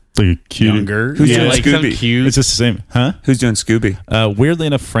 sound like cute. younger. Who's doing Scooby? Cute. It's just the same, huh? Who's doing Scooby? Weirdly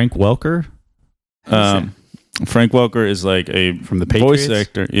enough, Frank Welker. Frank Welker is like from the voice Patriots?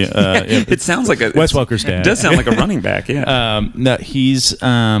 actor. Yeah, It sounds like a Wes Welker's dad. It does sound like a running back. Yeah. No, he's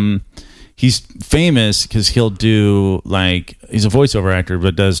famous because he'll do he's a voiceover actor,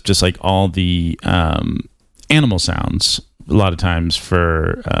 but does just like all the animal sounds a lot of times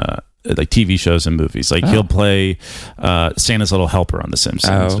for like TV shows and movies. He'll play Santa's Little Helper on The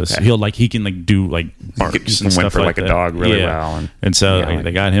Simpsons. Oh, okay. He can do barks and stuff whimper like like that. a dog really well. And so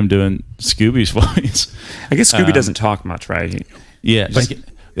they got him doing Scooby's voice. I guess Scooby doesn't talk much, right? Yeah,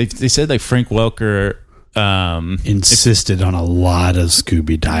 they said Frank Welker insisted on a lot of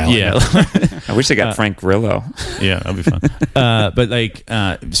Scooby dialogue. Yeah, I wish they got Frank Grillo. yeah, that'd be fun. But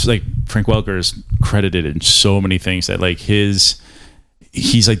Frank Welker is credited in so many things that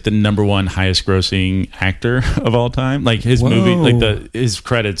he's like the number one highest grossing actor of all time. Like his movie, his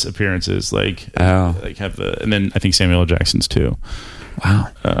credits appearances, have and then I think Samuel L. Jackson's too. Wow.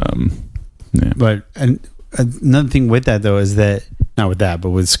 Yeah. But another thing with that though is that not with that, but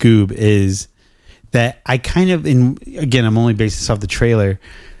with Scoob is that I kind of again I'm only basing this off the trailer.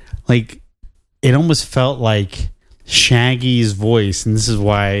 It almost felt like Shaggy's voice, and this is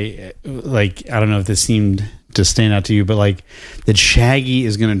why I don't know if this seemed to stand out to you, but that Shaggy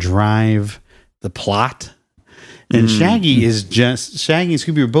is going to drive the plot. And Shaggy and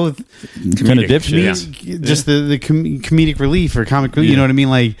Scooby are both kind of dipshits. Just the comedic relief or comic relief. You know what I mean?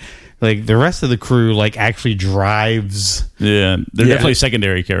 Like the rest of the crew actually drives. Yeah, they're definitely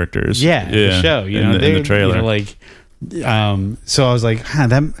secondary characters. Yeah, the show. In the trailer. So I was like,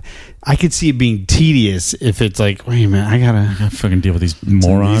 that. I could see it being tedious if it's wait a minute, I gotta fucking deal with these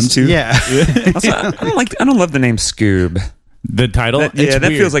morons. Yeah. Also, I don't love the name Scoob. The title, that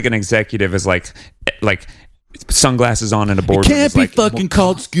feels like an executive is like sunglasses on and a board. Can't be fucking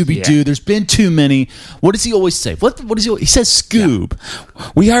called Scooby-Doo. Yeah. There's been too many. What does he always say? What does he says Scoob.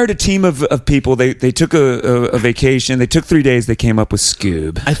 Yeah. We hired a team of people. They took a vacation. They took 3 days. They came up with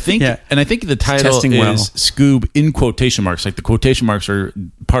Scoob. I think, and I think the title is Scoob in quotation marks. Like the quotation marks are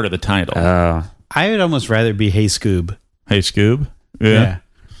part of the title. I would almost rather be Hey Scoob. Hey Scoob. Yeah.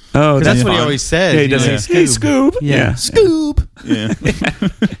 Oh, that's what he always says. Yeah, he does. Hey Scoob. Yeah. Scoob. Yeah.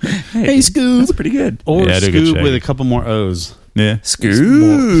 Hey Scoob. That's pretty good. Or Scoob with a couple more O's. Yeah.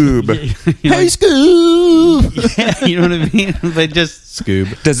 Scoob. Hey Scoob. Yeah, you know what I mean? But just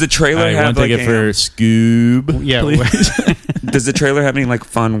Scoob. Does the trailer have one ticket for Scoob? Yeah. Does the trailer have any like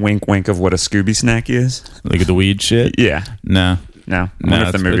fun wink of what a Scooby snack is? Like the weed shit? Yeah. No. I wonder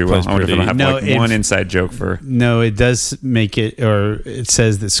if the movie will. I wonder if it'll have one inside joke for. No, it does make it, or it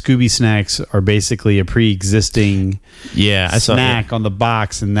says that Scooby snacks are basically a pre-existing snack on the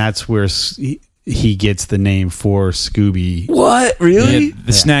box, and that's where he gets the name for Scooby. What? Really? Yeah,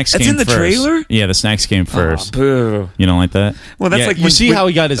 the snacks came first. That's in the trailer? Yeah, the snacks came first. Oh, boo. You don't like that? Well, that's like you see how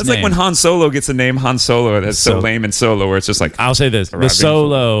he got his name. That's like when Han Solo gets the name Han Solo. That's so lame in Solo, where it's just like. I'll say this: the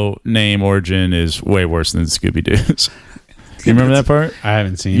Solo name origin is way worse than Scooby-Doo's. You remember that part? I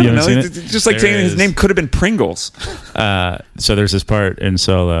haven't seen it. You haven't seen it? Just like saying his name could have been Pringles. So there's this part in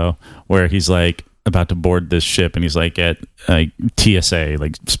Solo where he's like about to board this ship, and he's like at TSA,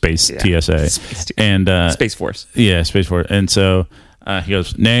 like space TSA, and Space Force. Yeah, Space Force. And so he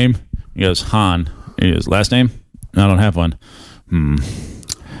goes, name. He goes, Han. And he goes, last name? I don't have one.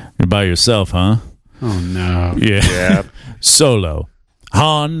 You're by yourself, huh? Oh no. Yeah. Solo.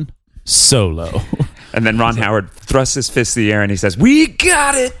 Han Solo. And then Ron Howard thrusts his fist in the air and he says, "We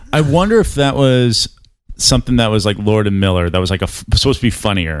got it." I wonder if that was something that was like Lord and Miller that was like supposed to be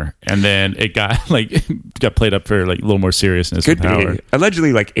funnier, and then it got got played up for like a little more seriousness. Could be.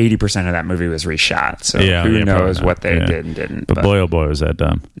 Allegedly, like 80% of that movie was reshot. So who knows what they did and didn't. But boy, oh boy, was that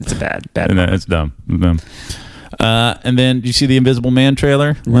dumb. It's a bad. It's dumb. And then, did you see the Invisible Man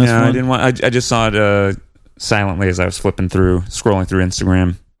trailer? No, I didn't want. I just saw it silently as I was scrolling through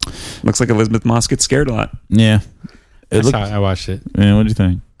Instagram. Looks like Elizabeth Moss gets scared a lot. Yeah, I watched it. Yeah, what do you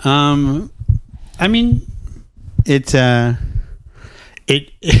think? I mean, it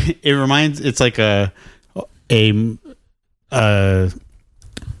reminds. It's like a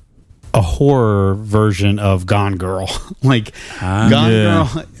horror version of Gone Girl. Like Gone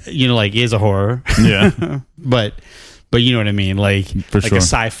Girl, like is a horror. Yeah, but you know what I mean. Like a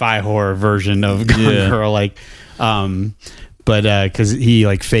sci-fi horror version of Gone Girl. Like but because he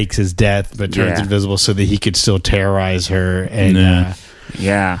like fakes his death but turns invisible so that he could still terrorize her. And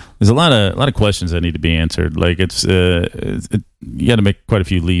there's a lot of questions that need to be answered. Like you got to make quite a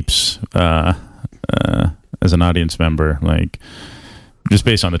few leaps as an audience member. Like just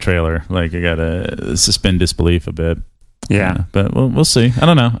based on the trailer, like you got to suspend disbelief a bit. Yeah, but we'll see. I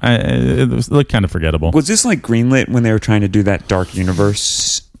don't know. It looked kind of forgettable. Was this like greenlit when they were trying to do that Dark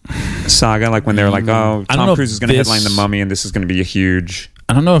Universe saga? Like when they were like, "Oh, Tom Cruise is going to headline The Mummy, and this is going to be a huge."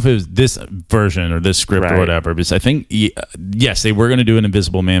 I don't know if it was this version or this script or whatever, because I think yes, they were going to do an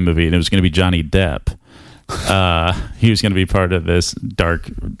Invisible Man movie, and it was going to be Johnny Depp. He was going to be part of this dark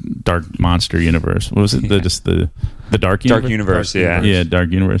monster universe. What was it? The Dark Universe? Dark Universe, yeah,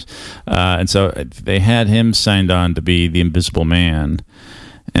 Dark Universe. And so they had him signed on to be the Invisible Man,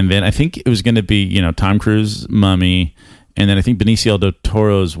 and then I think it was going to be Tom Cruise Mummy, and then I think Benicio del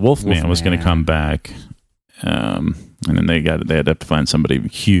Toro's Wolfman was going to come back. And then they had to find somebody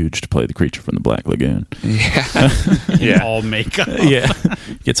huge to play the creature from the Black Lagoon. Yeah, all makeup. Yeah,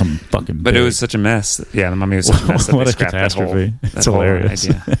 get some fucking. But it was such a mess. Yeah, The Mummy was such a mess. That what they a catastrophe! It's hilarious.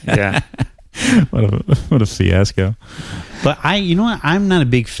 Yeah. What a fiasco. But you know what? I'm not a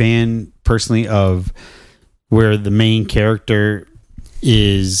big fan personally of where the main character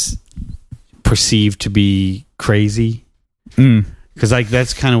is perceived to be crazy. Because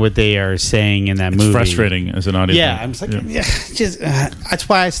that's kind of what they are saying in that movie. It's frustrating as an audience. Yeah, I'm just like, that's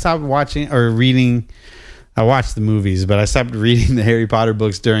why I stopped watching or reading. I watched the movies, but I stopped reading the Harry Potter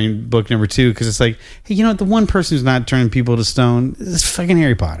books during book number 2 because it's like, hey, the one person who's not turning people to stone is fucking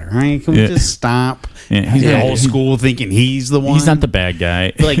Harry Potter, right? Can we just stop? Yeah, he's the whole school thinking he's the one. He's not the bad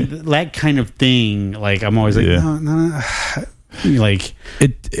guy. Like that kind of thing. Like I'm always like, no. Like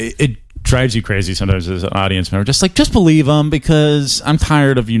it drives you crazy sometimes as an audience member. Just believe them because I'm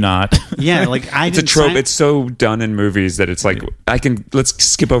tired of you not. Yeah, like it's a trope. It's so done in movies that it's like let's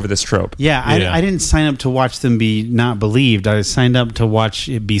skip over this trope. Yeah, I didn't sign up to watch them be not believed. I signed up to watch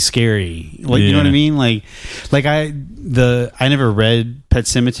it be scary. Like you know what I mean? Like I never read Pet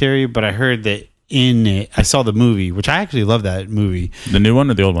Sematary, but I heard that in it I saw the movie, which I actually love that movie. The new one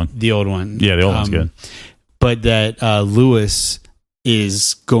or the old one? The old one. Yeah, the old one's good. but that Lewis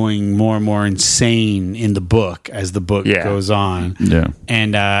is going more and more insane in the book as the book goes on. Yeah.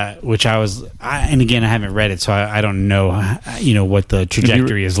 And which and again, I haven't read it, so I don't know, what the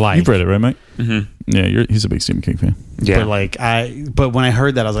trajectory is like. You've read it, right, Mike? Mm-hmm. Yeah, he's a big Stephen King fan. Yeah. But when I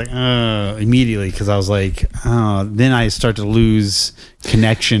heard that, I was like, immediately, because I was like, then I start to lose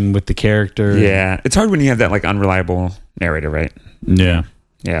connection with the character. Yeah. It's hard when you have that like unreliable narrator, right? Yeah.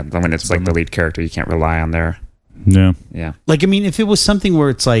 Yeah. When it's like the lead character, you can't rely on their. Yeah. Yeah. Like, I mean, if it was something where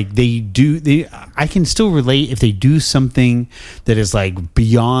it's like I can still relate if they do something that is like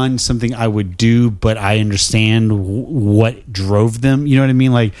beyond something I would do, but I understand what drove them. You know what I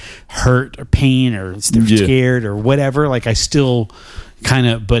mean? Like hurt or pain or they're scared or whatever. Like I still kind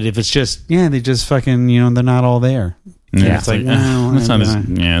of, but if it's just, they just fucking, they're not all there. Yeah. It's like, it's not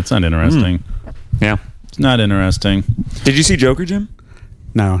interesting. Yeah. It's not interesting. Did you see Joker, Jim?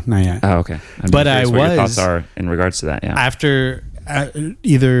 No, not yet. Oh, okay. But I what your thoughts are in regards to that. Yeah. After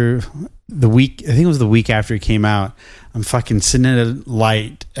either the week, I think it was the week after it came out, I'm fucking sitting at a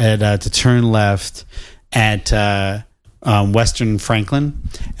light to turn left at Western Franklin,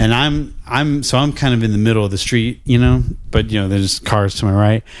 and I'm kind of in the middle of the street, but there's cars to my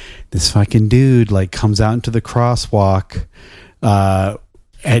right. This fucking dude like comes out into the crosswalk,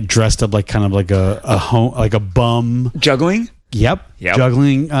 had dressed up like kind of like a bum, juggling. Yep.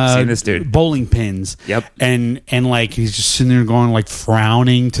 Juggling seen this dude. Bowling pins. Yep. And like he's just sitting there going like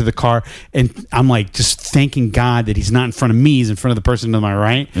frowning to the car, and I'm like just thanking God that he's not in front of me, he's in front of the person to my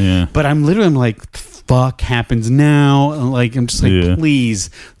right. Yeah. But I'm like, fuck happens now? And like I'm just like, please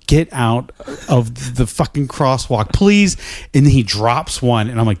get out of the fucking crosswalk, please. And then he drops one,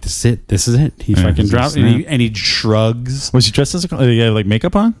 and I'm like, this is it. He fucking drops, and he shrugs. Was he dressed as he had like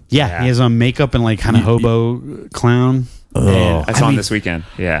makeup on? Yeah, he has on makeup and like kind of hobo clown. Oh, I saw him this weekend.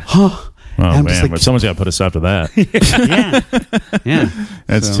 Yeah. Oh I'm man, like, but someone's got to put a stop to that. yeah.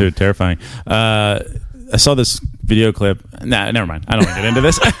 That's too terrifying. I saw this video clip. Nah, never mind. I don't want to get into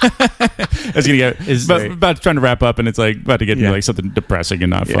this. I was gonna get about trying to wrap up, and it's like about to get into like something depressing and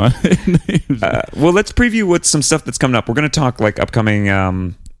not fun. Well, let's preview what's some stuff that's coming up. We're gonna talk like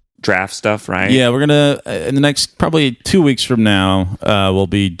upcoming draft stuff, right? Yeah, we're gonna in the next probably 2 weeks from now, we'll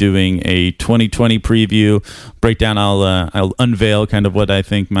be doing a 2020 preview breakdown. I'll unveil kind of what I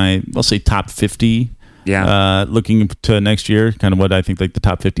think I'll say top 50. Yeah. Looking to next year, kind of what I think like the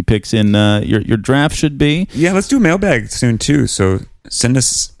top 50 picks in your draft should be. Yeah, let's do a mailbag soon too. So send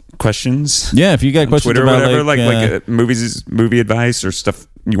us questions. Yeah, if you got questions Twitter, about whatever, like movies, movie advice or stuff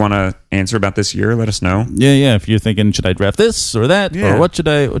you want to answer about this year, let us know. Yeah. If you're thinking, should I draft this or that, or what should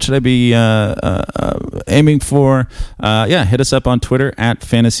I be aiming for? Hit us up on Twitter at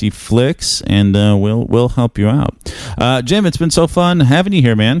FantasyFlix, and we'll help you out. Jim, it's been so fun having you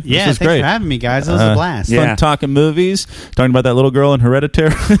here, man. Yeah, this was thanks great for having me, guys. It was a blast. Fun talking movies, talking about that little girl in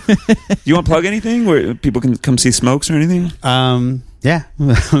Hereditary. You want to plug anything where people can come see Smokes or anything? Yeah,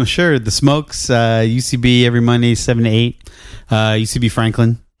 sure. The Smokes, UCB every Monday, 7 to 8. UCB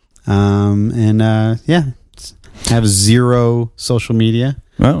Franklin. Have zero social media.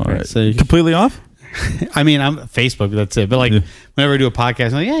 Well, all right. So completely off? I mean, I'm Facebook, that's it. But like, whenever I do a podcast,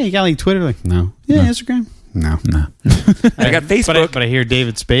 I'm like, yeah, you got like Twitter? Like, no. Yeah, Instagram? No. I got Facebook. But I hear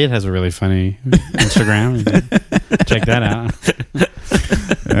David Spade has a really funny Instagram. Check that out.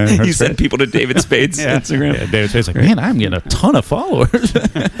 You send people to David Spade's Instagram. Yeah, David Spade's like, man, I'm getting a ton of followers.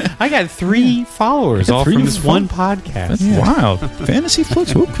 I got 3 followers all from this one podcast. That's wild. Fantasy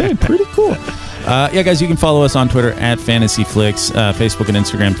Flicks. Okay, pretty cool. Guys, you can follow us on Twitter at Fantasy Flicks, Facebook and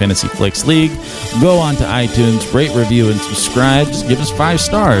Instagram, Fantasy Flicks League. Go on to iTunes, rate, review, and subscribe. Just give us 5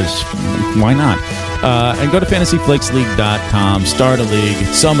 stars. Why not? And go to fantasyflixleague.com. Start a league.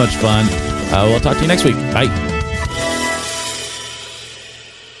 It's so much fun. We'll talk to you next week. Bye.